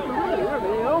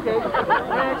 Okay.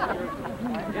 Next.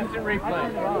 Instant replay.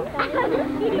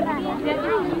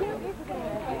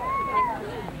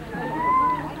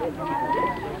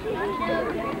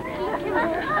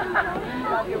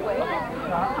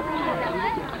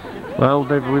 Well,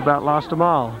 David, we about lost them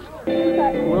all.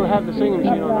 We'll have the singing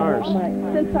machine on ours.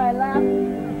 Since I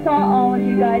last saw all of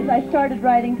you guys, I started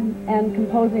writing and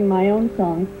composing my own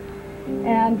songs.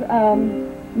 And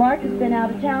Mark has been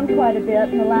out of town quite a bit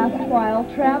in the last while,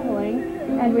 traveling.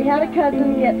 And we had a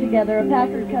cousin get-together, a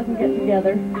Packard cousin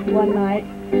get-together one night.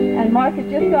 And Mark had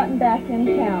just gotten back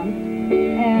in town.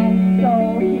 And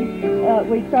so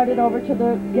we started over to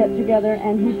the get-together,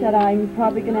 and he said, I'm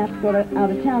probably going to have to go out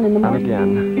of town in the morning.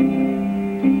 Again.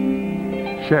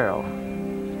 Cheryl.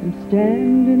 I'm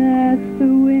standing at the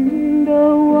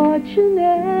window watching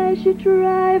as you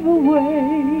drive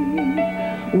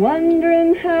away,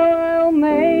 wondering how I'll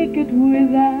make it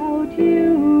without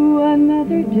you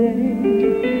another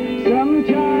day.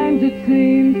 Sometimes it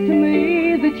seems to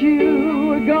me that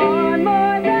you are gone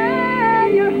more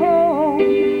than you're home.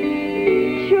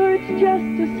 Sure, it's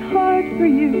just as hard for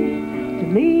you to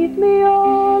leave me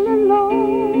all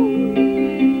alone.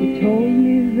 You told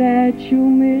me that you'll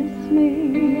miss me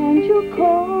and you'll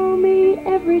call me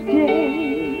every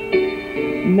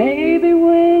day. Maybe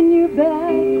when you're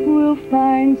back we'll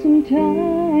find some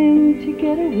time to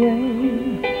get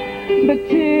away. But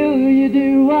till you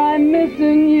do, I'm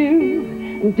missing you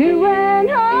and doing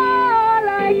all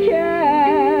I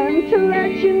can to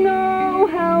let you know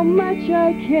how much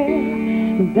I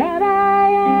care, that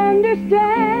I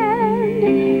understand.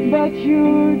 But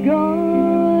you're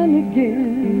gone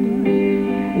again,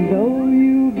 and though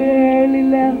you barely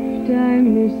left, I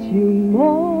miss you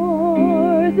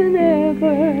more than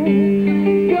ever.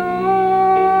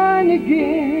 Gone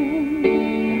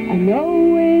again. I know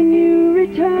when you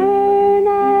return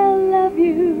I'll love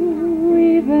you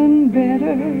even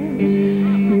better.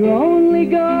 You only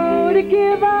go to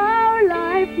give our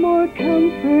life more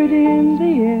comfort in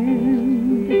the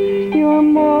end. You're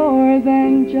more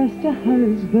than just a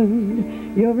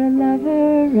husband, you're a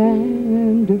lover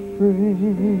and a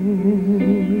friend.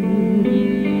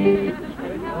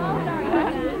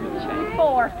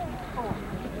 4.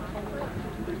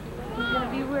 He's going to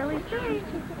be really straight.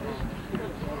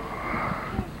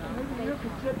 Maybe you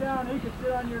could sit down, he could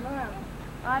sit on your lap.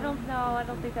 I don't know. I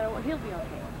don't think that'll work. He'll be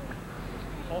okay.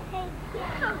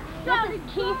 This is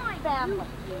Keith's family.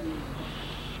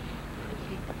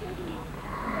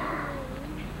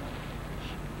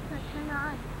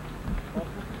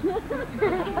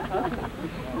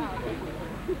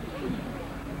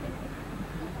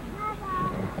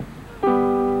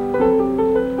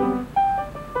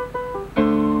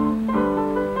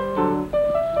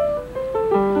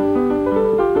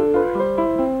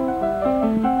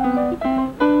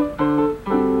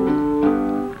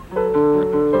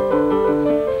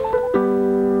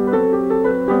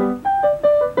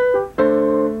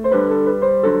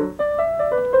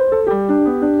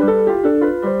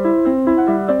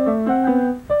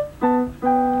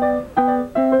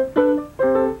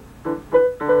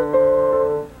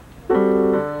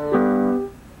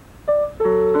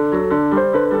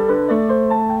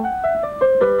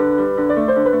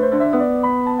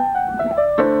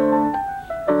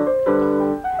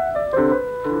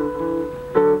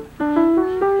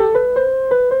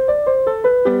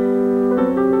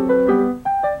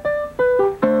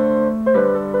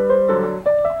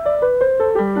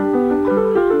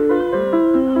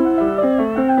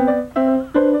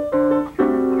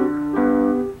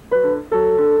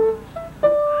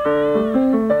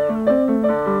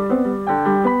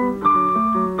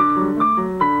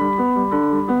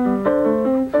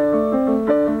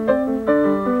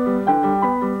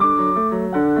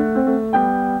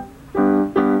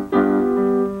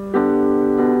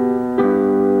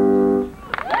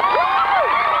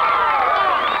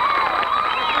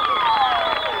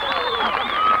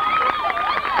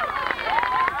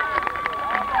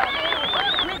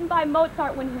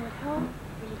 Mozart when he was home.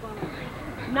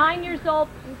 9 years old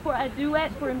for a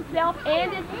duet for himself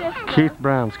and his sister. Keith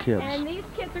Brown's kids. And these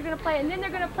kids are going to play, and then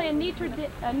they're going to play a Nitra's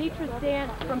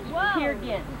dance from Peer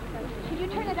Gynt. Did you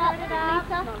turn it up,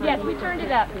 Lisa? Yes, we turned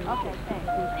it up. Okay, thanks.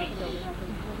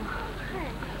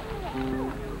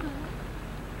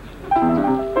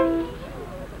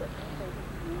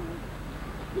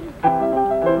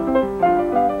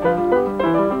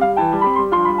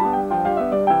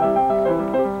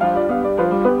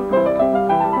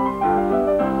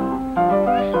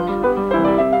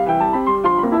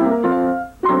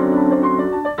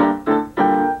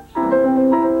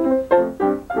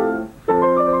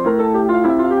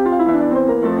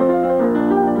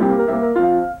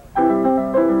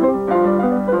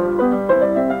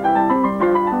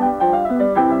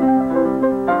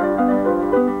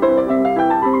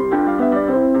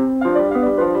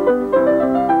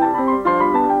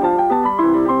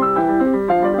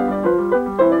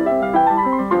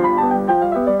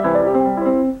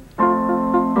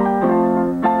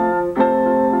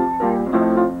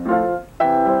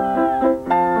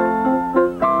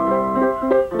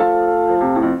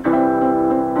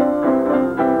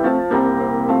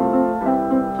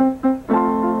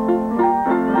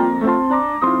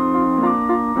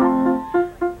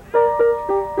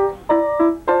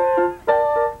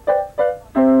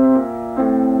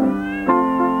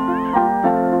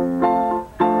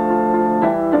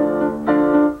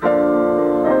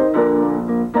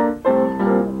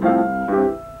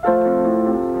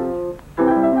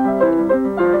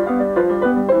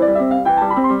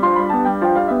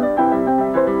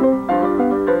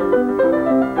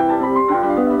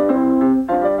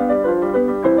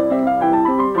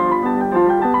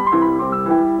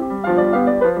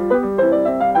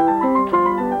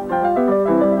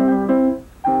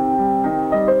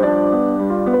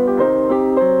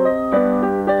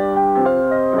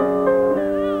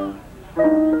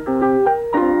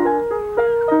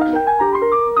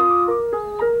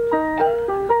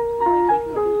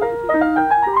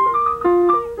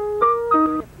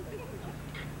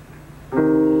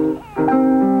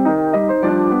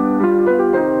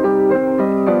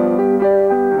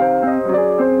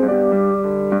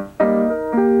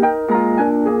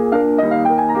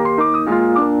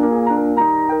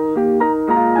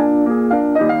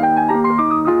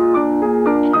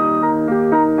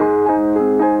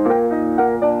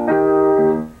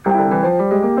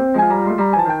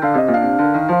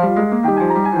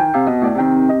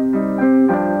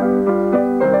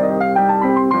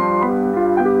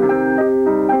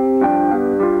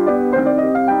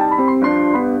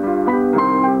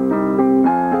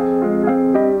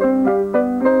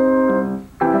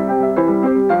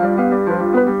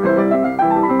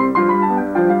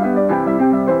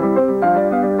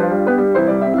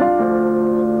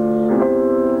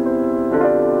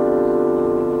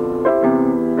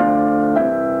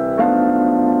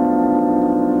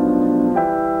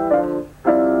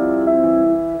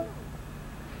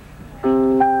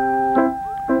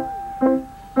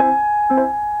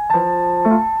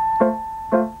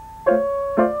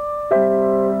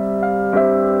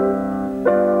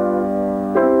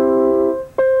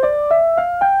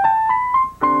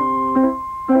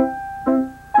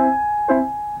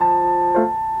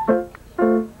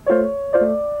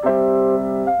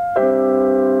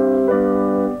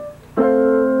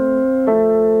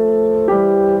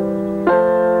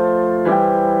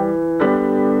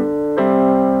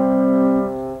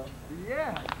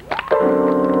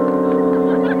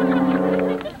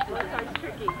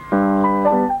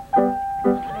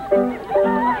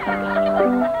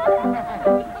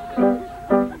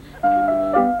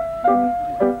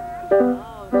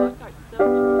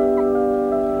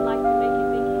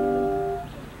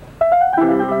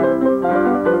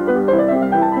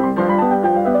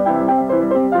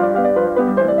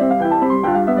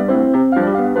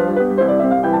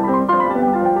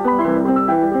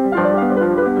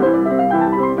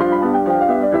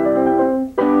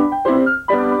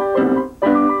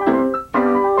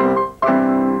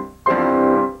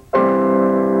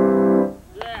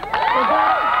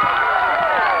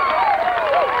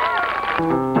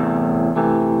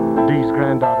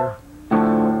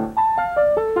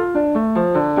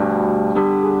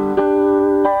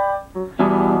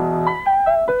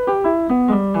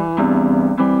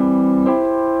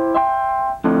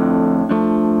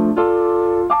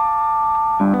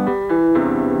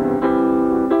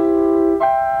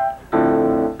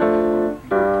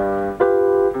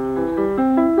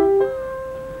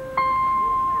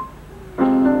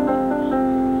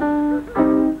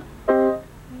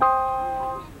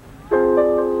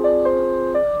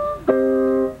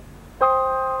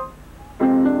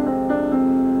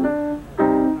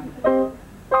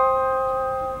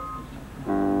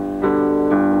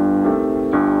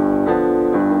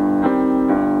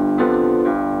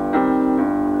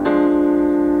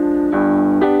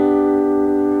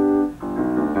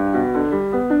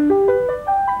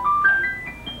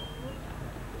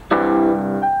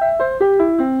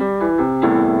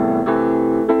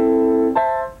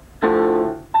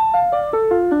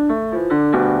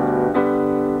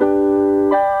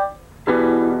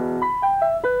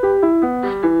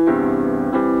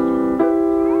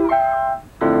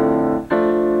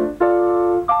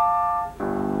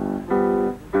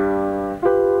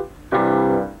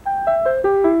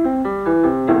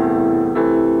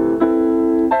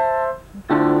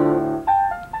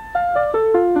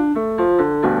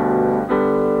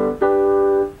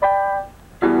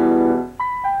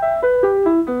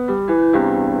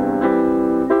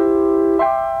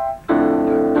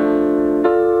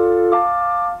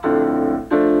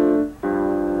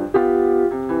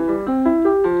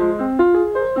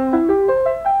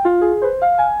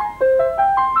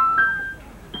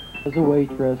 as a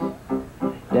waitress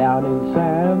down in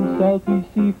Sam's Salty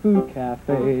Seafood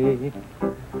Cafe.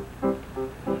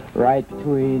 Right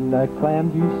between the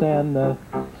clam juice and the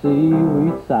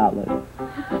seaweed salad,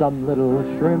 some little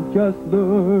shrimp just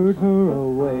lured her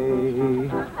away.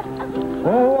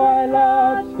 Oh, why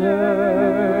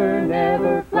lobster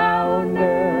never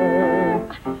flounder?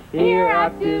 He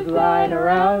wrapped his line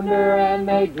around her and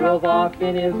they drove off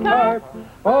in his cart.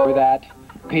 Oh, that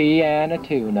piano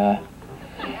tuna.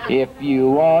 If you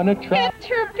want to try... Kept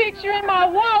her picture in my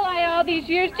walleye all these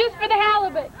years just for the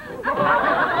halibut.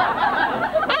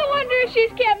 I wonder if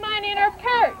she's kept mine in her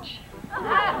perch.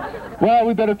 Well,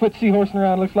 we better quit seahorsing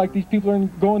around. Looks like these people are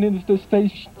going into the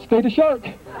state of shark.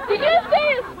 Did you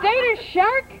say a state of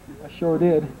shark? I sure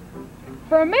did.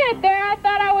 For a minute there, I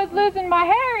thought I was losing my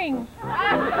herring.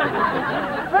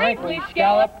 Frankly,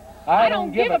 Scallop, I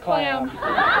don't give a clam.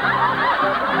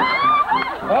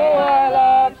 Oh, why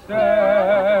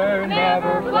lobster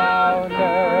never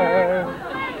flounder?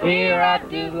 He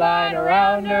wrapped his line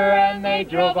around her and they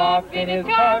drove off in his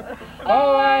cart.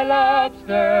 Oh, why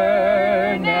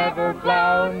lobster never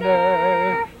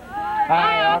flounder?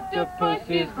 High octopus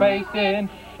is facing,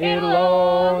 it'll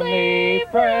only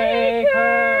break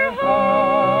her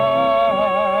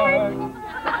heart.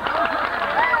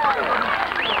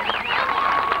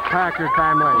 Packard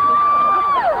family.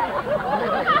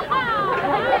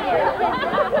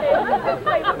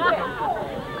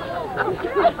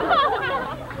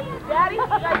 Daddy,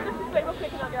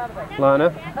 Lana,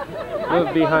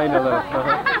 move behind a little.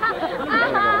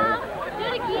 Do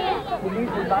it again.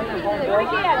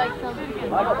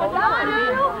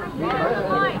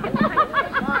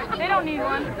 They don't need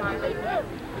one.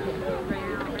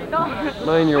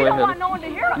 Mind your way, don't want no one to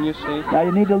hear us. Can you see? Now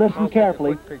you need to listen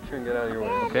carefully. Picture and get out of your way,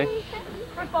 okay?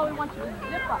 First of all, we want you to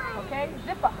zip up, okay?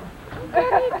 Zip up.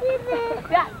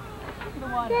 That. The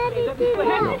one.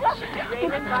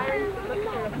 Raymond, Byron, look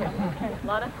here.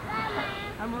 Lana,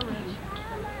 I'm ready.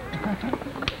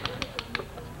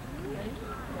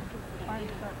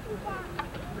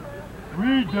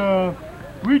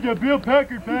 We the Bill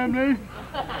Packard family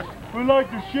would like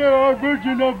to share our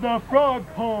version of the frog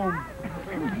poem.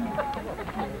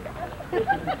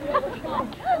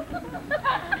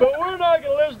 But we're not going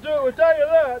to listen to it, we'll tell you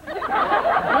that.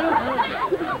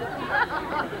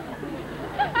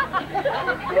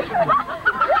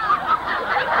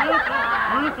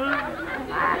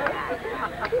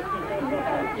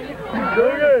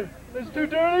 Okay, it's too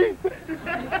dirty.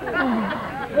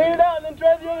 Clean it out and then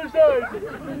try the other side.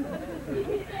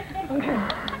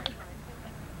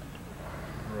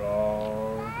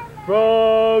 Frog.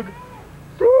 Frog.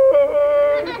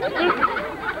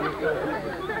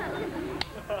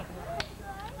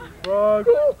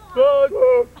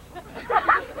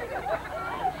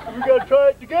 We gotta try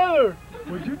it together.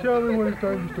 Would you tell me when it's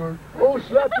time to start? Oh,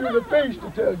 slap you in the face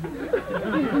to tell you.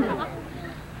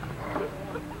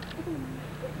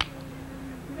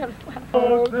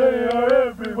 Frogs, they are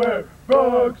everywhere.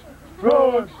 Frogs,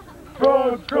 frogs,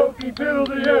 frogs croaking fill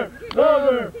the air.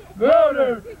 Louder,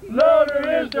 louder, louder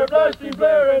is their blasting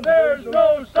blare, and there's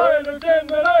no silence in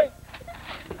the night.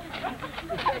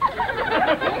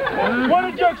 What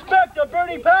did you expect, a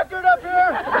Bernie Packard up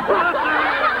here?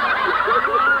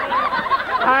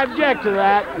 I object to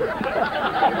that.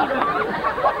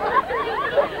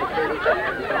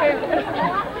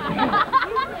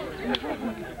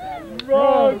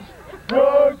 Frogs,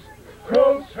 frogs,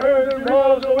 croaks heard them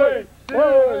miles away.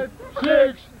 5,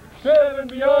 6, 7,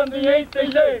 beyond the 8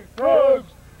 they say. Frogs,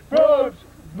 frogs,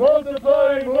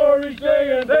 multiplying more each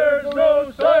day, and there's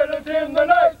no silence in the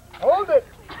night. Hold it.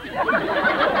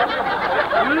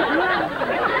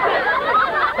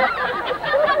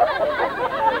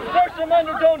 There's some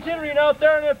undertone tittering out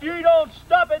there, and if you don't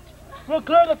stop it, we'll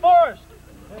clear the forest.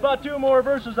 About 2 more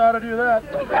verses ought to do that.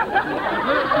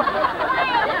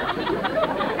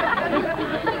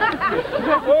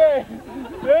 Okay,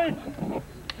 hey,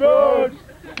 frogs,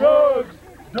 frogs,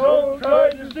 don't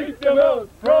try to seek them out.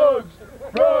 Frogs,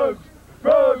 frogs,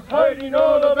 frogs hiding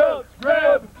all about.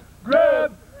 Grab,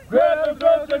 grab, grab the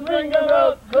frogs and bring them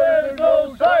out. There's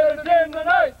no silence in the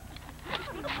night.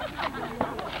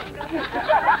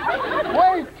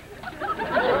 Wait.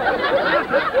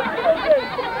 Okay,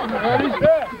 ready,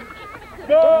 set.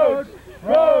 Frogs,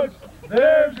 frogs,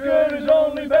 they're as good as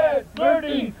only bad.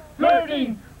 Flirting,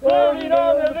 flirting, floating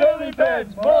on their lily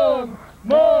pads. Mom,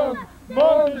 mom,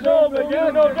 mom is home, but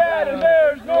you know dad, and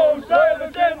there's no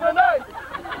silence in the night.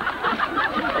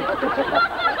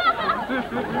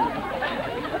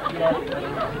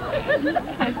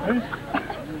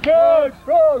 Frogs,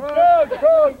 frogs, frogs,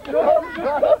 frogs,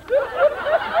 frogs.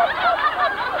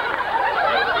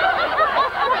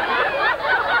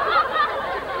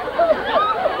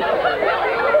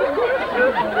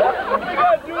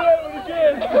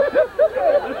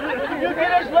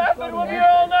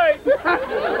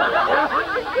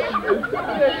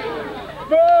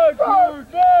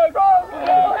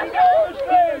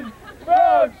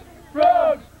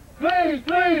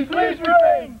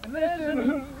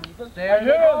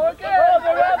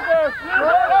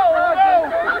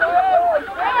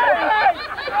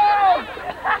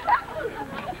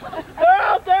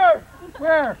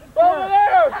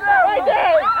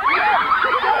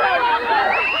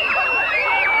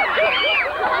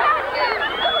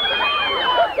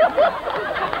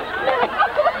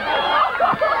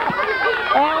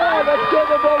 with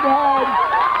a big head.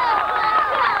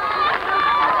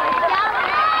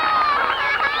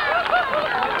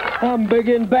 I'm big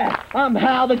and bad. I'm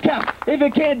Hal the cow. If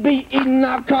it can't be eaten,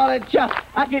 I'll call it chow.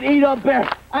 I can eat a bear.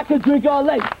 I can drink all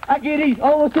day. I can eat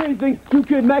almost anything you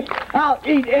could make. I'll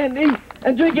eat and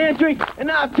drink and drink.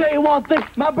 And I'll tell you one thing,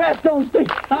 my breath don't stink.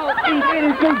 I'll eat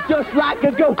anything just like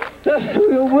a goat.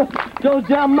 Goes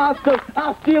down my throat.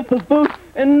 I'll steal for food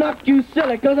and knock you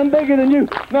silly, 'cause I'm bigger than you.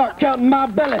 Not counting my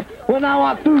belly. When I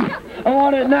want food, I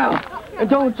want it now. And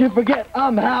don't you forget,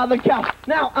 I'm Hal the cow.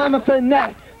 Now I'm a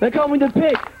fanatic. They call me the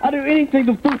pig. I do anything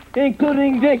to food,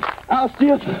 including dick. I'll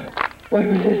steal. Wait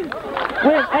a minute.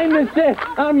 When Amos said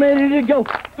I'm ready to go,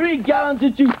 3 gallons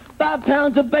of juice, 5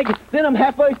 pounds of bacon, then I'm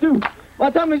halfway through. My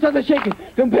tummy starts shaking.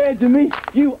 Compared to me,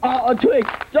 you are a twig.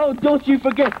 So don't you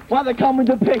forget why they call me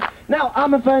the pig. Now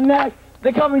I'm a fanatic.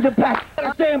 They call me the pack.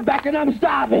 I stand back and I'm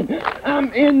starving.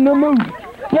 I'm in the mood.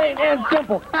 Plain and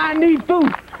simple. I need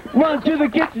food. Run to the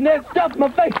kitchen and stuff my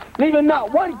face, leaving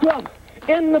not one crumb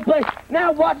in the place.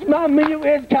 Now watch my menu,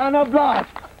 it's kind of large.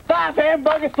 5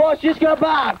 hamburgers, 4 shish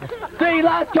kebabs, 3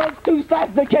 large cokes, 2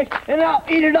 slices of cake, and I'll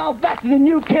eat it all faster than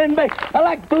you can make. I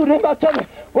like food in my tummy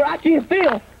where I can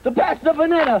feel the past of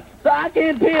banana, so I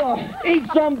can peel. Eat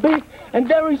some beef, and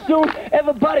very soon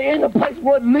everybody in the place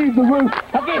would leave the room.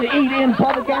 I can't eat in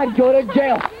public, I'd go to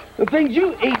jail. The things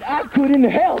you eat, I could in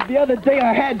hell. The other day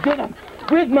I had dinner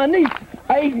with my niece.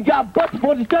 I even got butts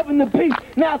for the stuff in the piece.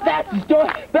 Now that's the story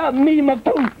about me and my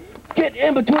food. Get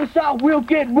in between so I will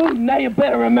get rude. Now you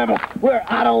better remember where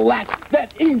I don't lack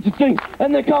that eats the thing,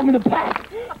 and they call me the pack.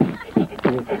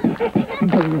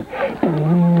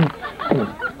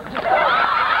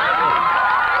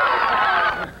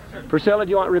 Priscilla, do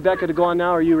you want Rebecca to go on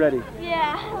now, or are you ready?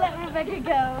 Yeah, let Rebecca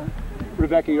go.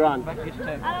 Rebecca, you're on. I don't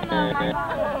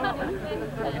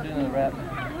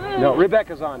know. No,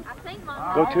 Rebecca's on.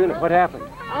 Go tune it. What happened?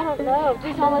 I don't know.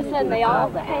 Just all of a sudden they all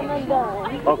came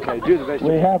undone. Okay, do the best.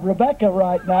 We have Rebecca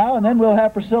right now, and then we'll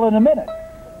have Priscilla in a minute.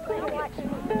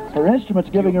 Her instrument's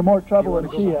giving her more trouble than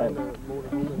she has.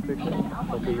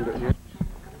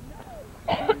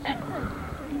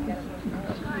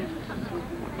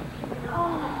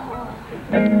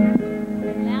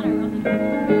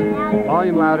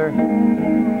 Volume louder.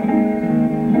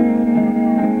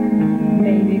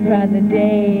 Baby cried the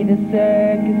day the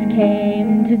circus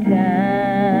came to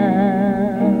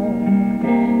town,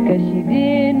 'cause she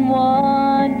didn't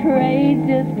want praise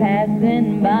just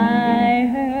passing by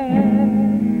her.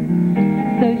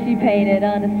 So she painted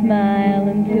on a smile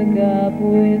and took up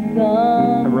with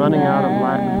some. I'm running out of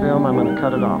black film. I'm going to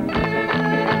cut it off.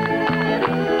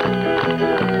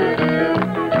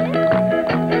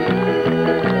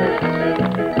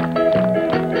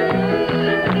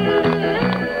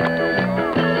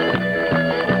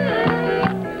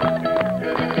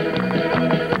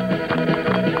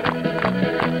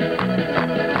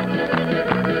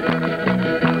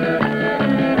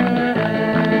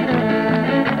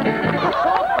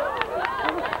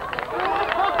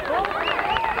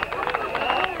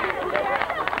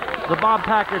 The Bob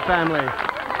Packard family.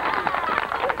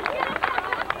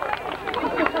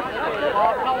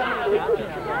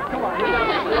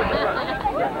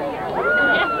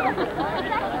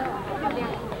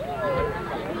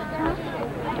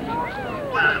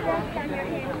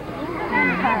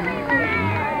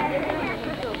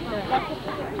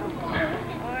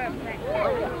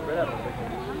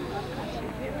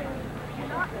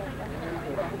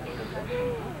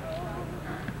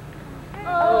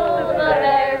 Oh, the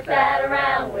bear sat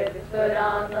around with his foot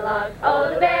on the log. Oh,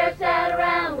 the bear sat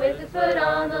around with his foot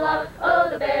on the log. Oh,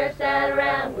 the bear sat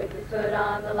around with his foot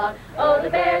on the log. Oh, the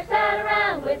bear sat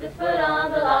around with his foot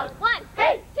on the log. 1,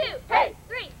 Hey, 2, hey,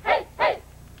 3. hey, hey.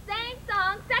 Same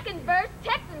song, second verse,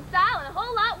 Texan style, and a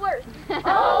whole lot worse.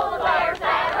 Oh, the bear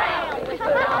sat around with his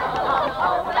foot on the log.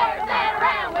 Oh, the bear sat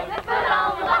around with his foot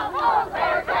on the log. Oh, the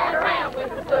bear sat around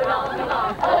with his foot on the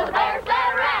log. Oh, the bear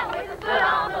sat around with his foot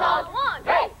on the log. 1,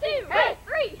 Hey, 2, hey,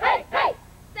 3. hey, hey.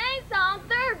 Same song,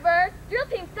 third verse, drill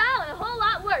team style, and a whole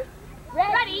lot worse.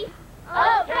 Ready?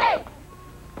 Okay.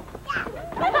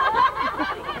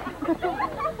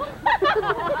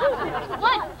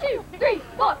 1, 2, 3,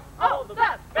 4. Oh, the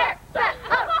bear sat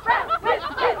around with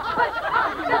his foot on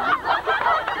the log.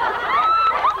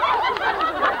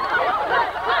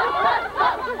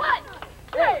 1,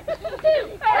 2,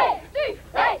 3,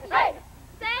 Hey, hey.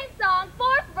 Same song,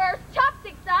 fourth verse,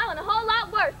 chopstick style, and a whole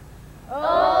lot worse.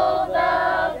 Oh,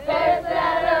 the bear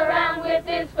sat around with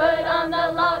his foot on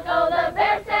the log. Oh, the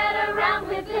bear sat around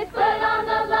with his foot on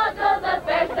the log. Oh, the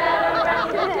bear sat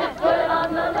around with his foot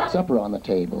on the log. Supper on the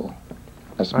table.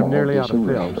 a small I'm nearly dish out of film,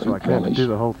 ranch so I can't relish, do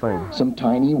the whole thing. some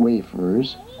tiny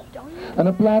wafers, and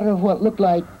a platter of what looked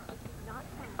like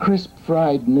crisp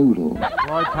fried noodles.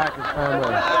 Lloyd Packard's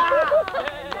family.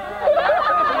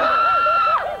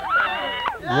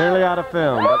 Nearly out of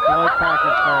film, but Lloyd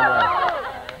Packard's family.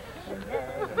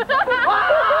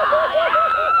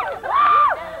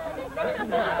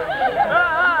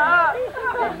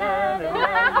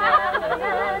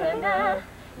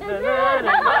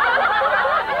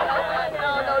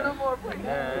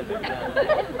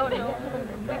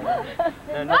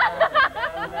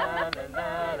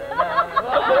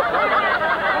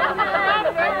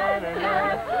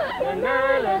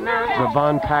 The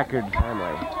Von Packard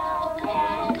family.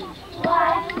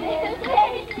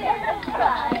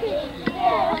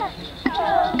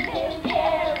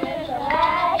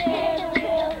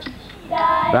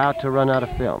 About to run out of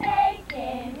film.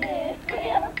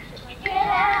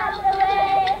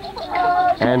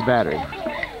 And battery.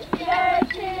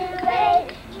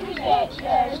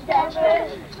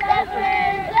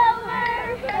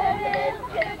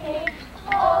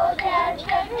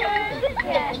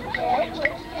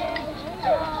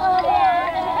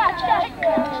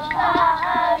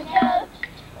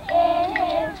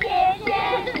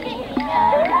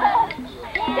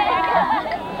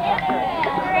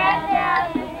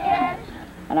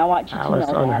 And I want you to Alice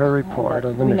know on that her report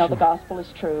of the we know mission. the gospel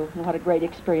is true, and what a great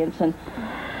experience. And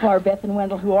for Beth and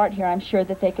Wendell, who aren't here, I'm sure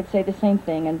that they could say the same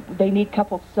thing. And they need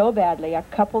couples so badly. Our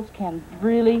couples can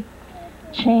really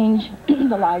change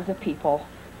the lives of people,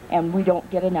 and we don't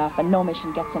get enough, and no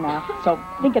mission gets enough. So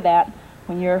think of that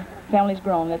when your family's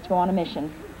grown. Let's go on a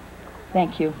mission.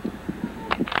 Thank you.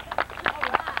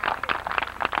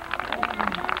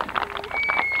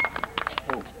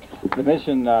 The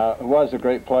mission was a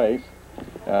great place.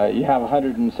 You have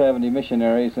 170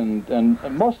 missionaries, and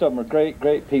most of them are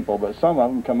great people, but some of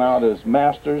them come out as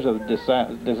masters of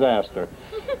disaster.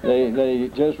 They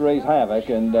just raise havoc,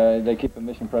 and they keep the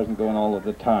mission present going all of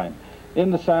the time.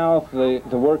 In the South, the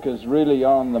work is really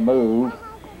on the move.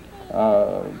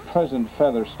 President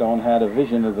Featherstone had a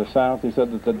vision of the South. He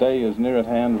said that the day is near at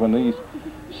hand when these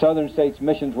Southern states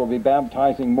missions will be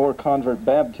baptizing more convert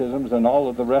baptisms than all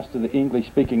of the rest of the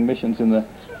English-speaking missions in the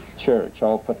church,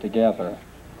 all put together.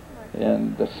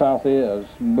 And the South is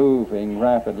moving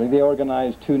rapidly. They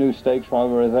organized 2 new stakes while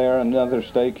we were there. Another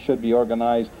stake should be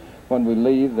organized when we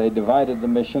leave. They divided the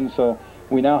mission, so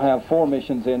we now have 4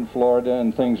 missions in Florida,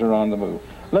 and things are on the move.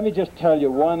 Let me just tell you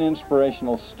one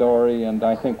inspirational story, and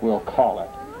I think we'll call it,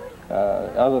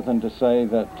 other than to say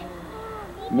that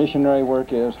missionary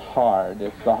work is hard.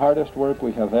 It's the hardest work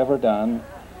we have ever done.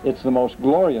 It's the most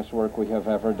glorious work we have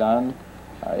ever done.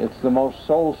 It's the most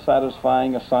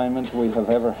soul-satisfying assignment we have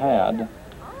ever had.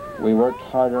 We worked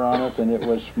harder on it, and it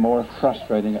was more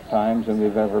frustrating at times than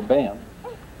we've ever been.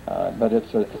 But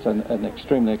it's an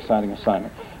extremely exciting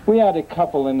assignment. We had a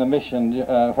couple in the mission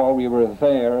while we were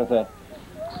there that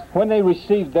when they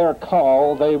received their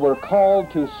call, they were called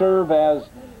to serve as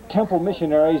temple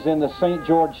missionaries in the St.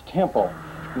 George Temple.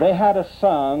 They had a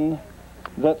son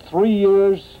that 3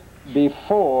 years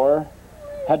before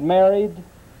had married,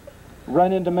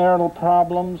 run into marital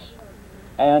problems,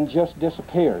 and just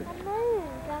disappeared.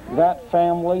 That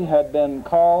family had been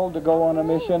called to go on a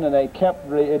mission, and they kept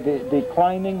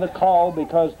declining the call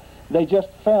because they just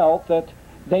felt that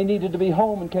they needed to be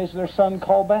home in case their son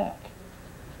called back.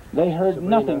 They heard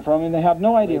nothing from him. They had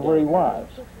no idea where he was.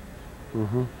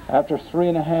 After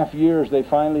 3.5 years, they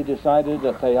finally decided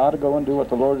that they ought to go and do what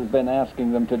the Lord had been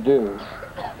asking them to do.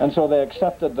 And so they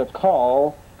accepted the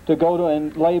call to go to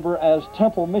and labor as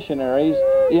temple missionaries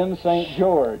in St.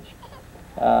 George.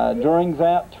 During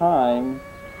that time,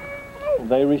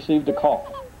 they received a call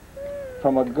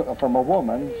from a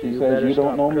woman. She says, "You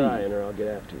don't know me, or I'll get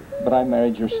after you. but I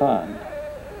married your son.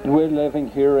 And we're living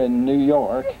here in New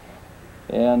York,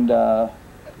 and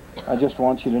I just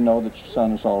want you to know that your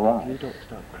son is all right." You don't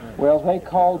stop crying. Well, they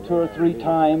called 2 or 3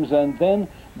 times, and then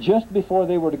just before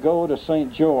they were to go to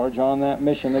St. George on that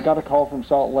mission, they got a call from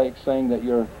Salt Lake saying that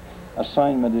your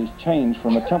assignment is changed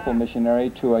from a temple missionary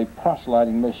to a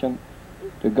proselyting mission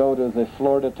to go to the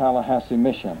Florida Tallahassee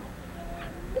mission.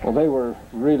 Well, they were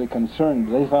really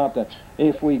concerned. They thought that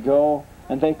if we go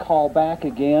and they call back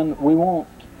again, we won't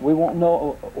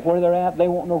know where they're at. They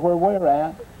won't know where we're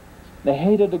at. They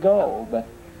hated to go, but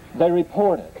they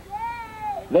reported.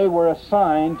 They were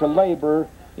assigned to labor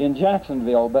in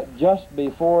Jacksonville, but just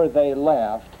before they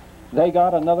left, they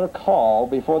got another call.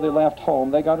 Before they left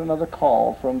home, they got another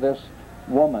call from this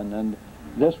woman, and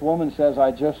this woman says,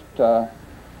 "I just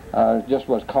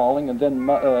was calling," and then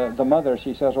the mother,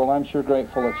 she says, "Well, I'm sure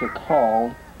grateful that you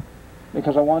called,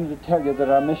 because I wanted to tell you that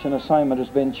our mission assignment has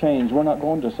been changed. We're not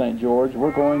going to St. George.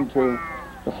 We're going to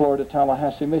the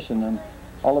Florida-Tallahassee mission. And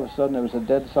all of a sudden there was a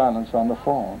dead silence on the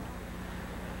phone.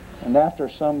 And after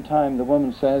some time the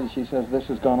woman says, she says, this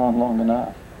has gone on long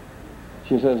enough.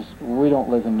 She says, we don't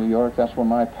live in New York. That's where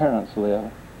my parents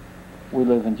live. We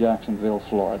live in Jacksonville,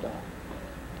 Florida.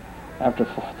 After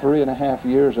 3.5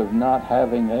 years of not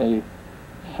having a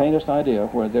faintest idea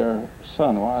where their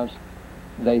son was,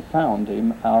 they found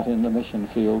him out in the mission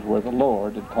field where the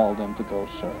Lord had called them to go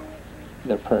serve.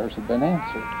 Their prayers had been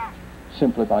answered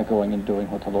simply by going and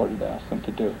doing what the Lord had asked them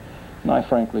to do. And I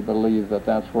frankly believe that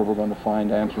that's where we're going to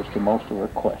find answers to most of our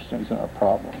questions and our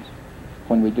problems,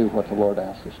 when we do what the Lord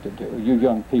asks us to do. You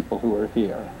young people who are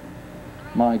here,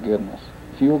 my goodness,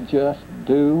 if you'll just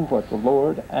do what the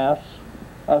Lord asks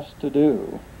us to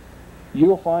do,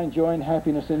 you'll find joy and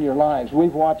happiness in your lives.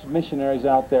 We've watched missionaries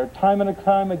out there time and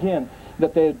time again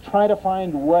that they try to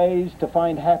find ways to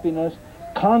find happiness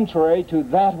contrary to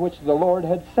that which the Lord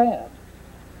had said.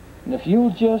 And if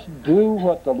you'll just do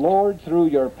what the Lord, through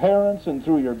your parents and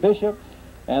through your bishop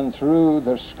and through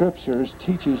the scriptures,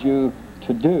 teaches you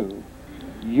to do,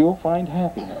 you'll find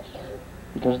happiness,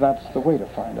 because that's the way to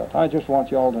find it. I just want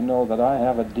you all to know that I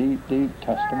have a deep, deep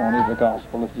testimony of the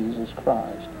gospel of Jesus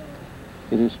Christ.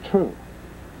 It is true.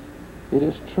 It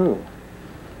is true.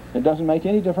 It doesn't make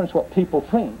any difference what people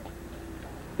think.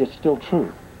 It's still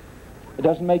true. It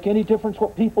doesn't make any difference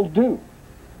what people do.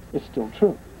 It's still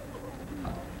true.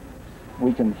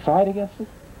 We can fight against it,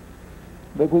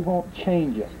 but we won't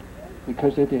change it,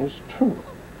 because it is true.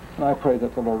 And I pray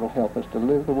that the Lord will help us to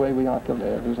live the way we ought to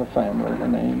live as a family in the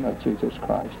name of Jesus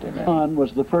Christ. Amen. John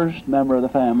was the first member of the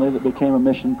family that became a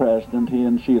mission president. He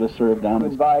and Sheila served down.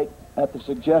 Invite, at the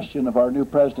suggestion of our new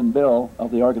president, Bill, of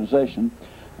the organization,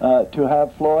 to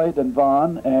have Floyd and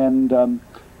Vaughn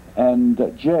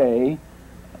and Jay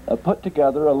put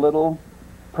together a little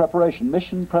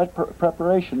mission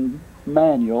preparation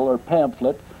manual or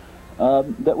pamphlet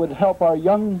that would help our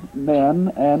young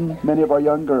men and many of our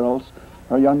young girls,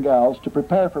 our young gals, to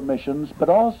prepare for missions, but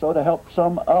also to help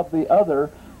some of the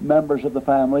other members of the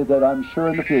family that I'm sure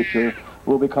in the future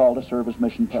will be called to serve as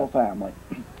mission family.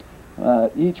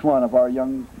 Each one of our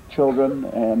young children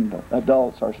and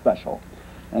adults are special,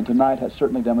 and tonight has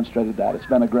certainly demonstrated that. It's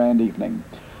been a grand evening.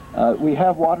 We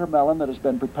have watermelon that has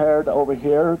been prepared over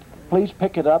here. Please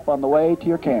pick it up on the way to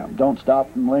your camp. Don't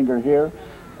stop and linger here.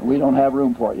 We don't have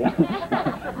room for you.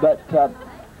 But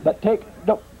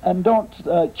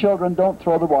children, don't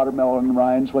throw the watermelon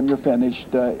rinds when you're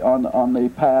finished on the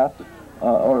path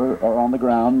or on the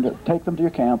ground. Take them to your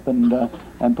camp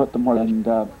and put them where. And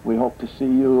we hope to see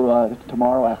you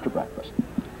tomorrow after breakfast,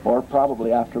 or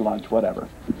probably after lunch, whatever.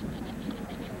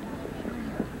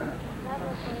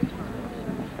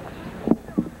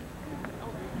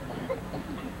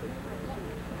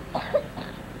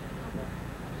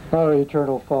 Our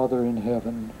eternal Father in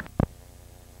heaven,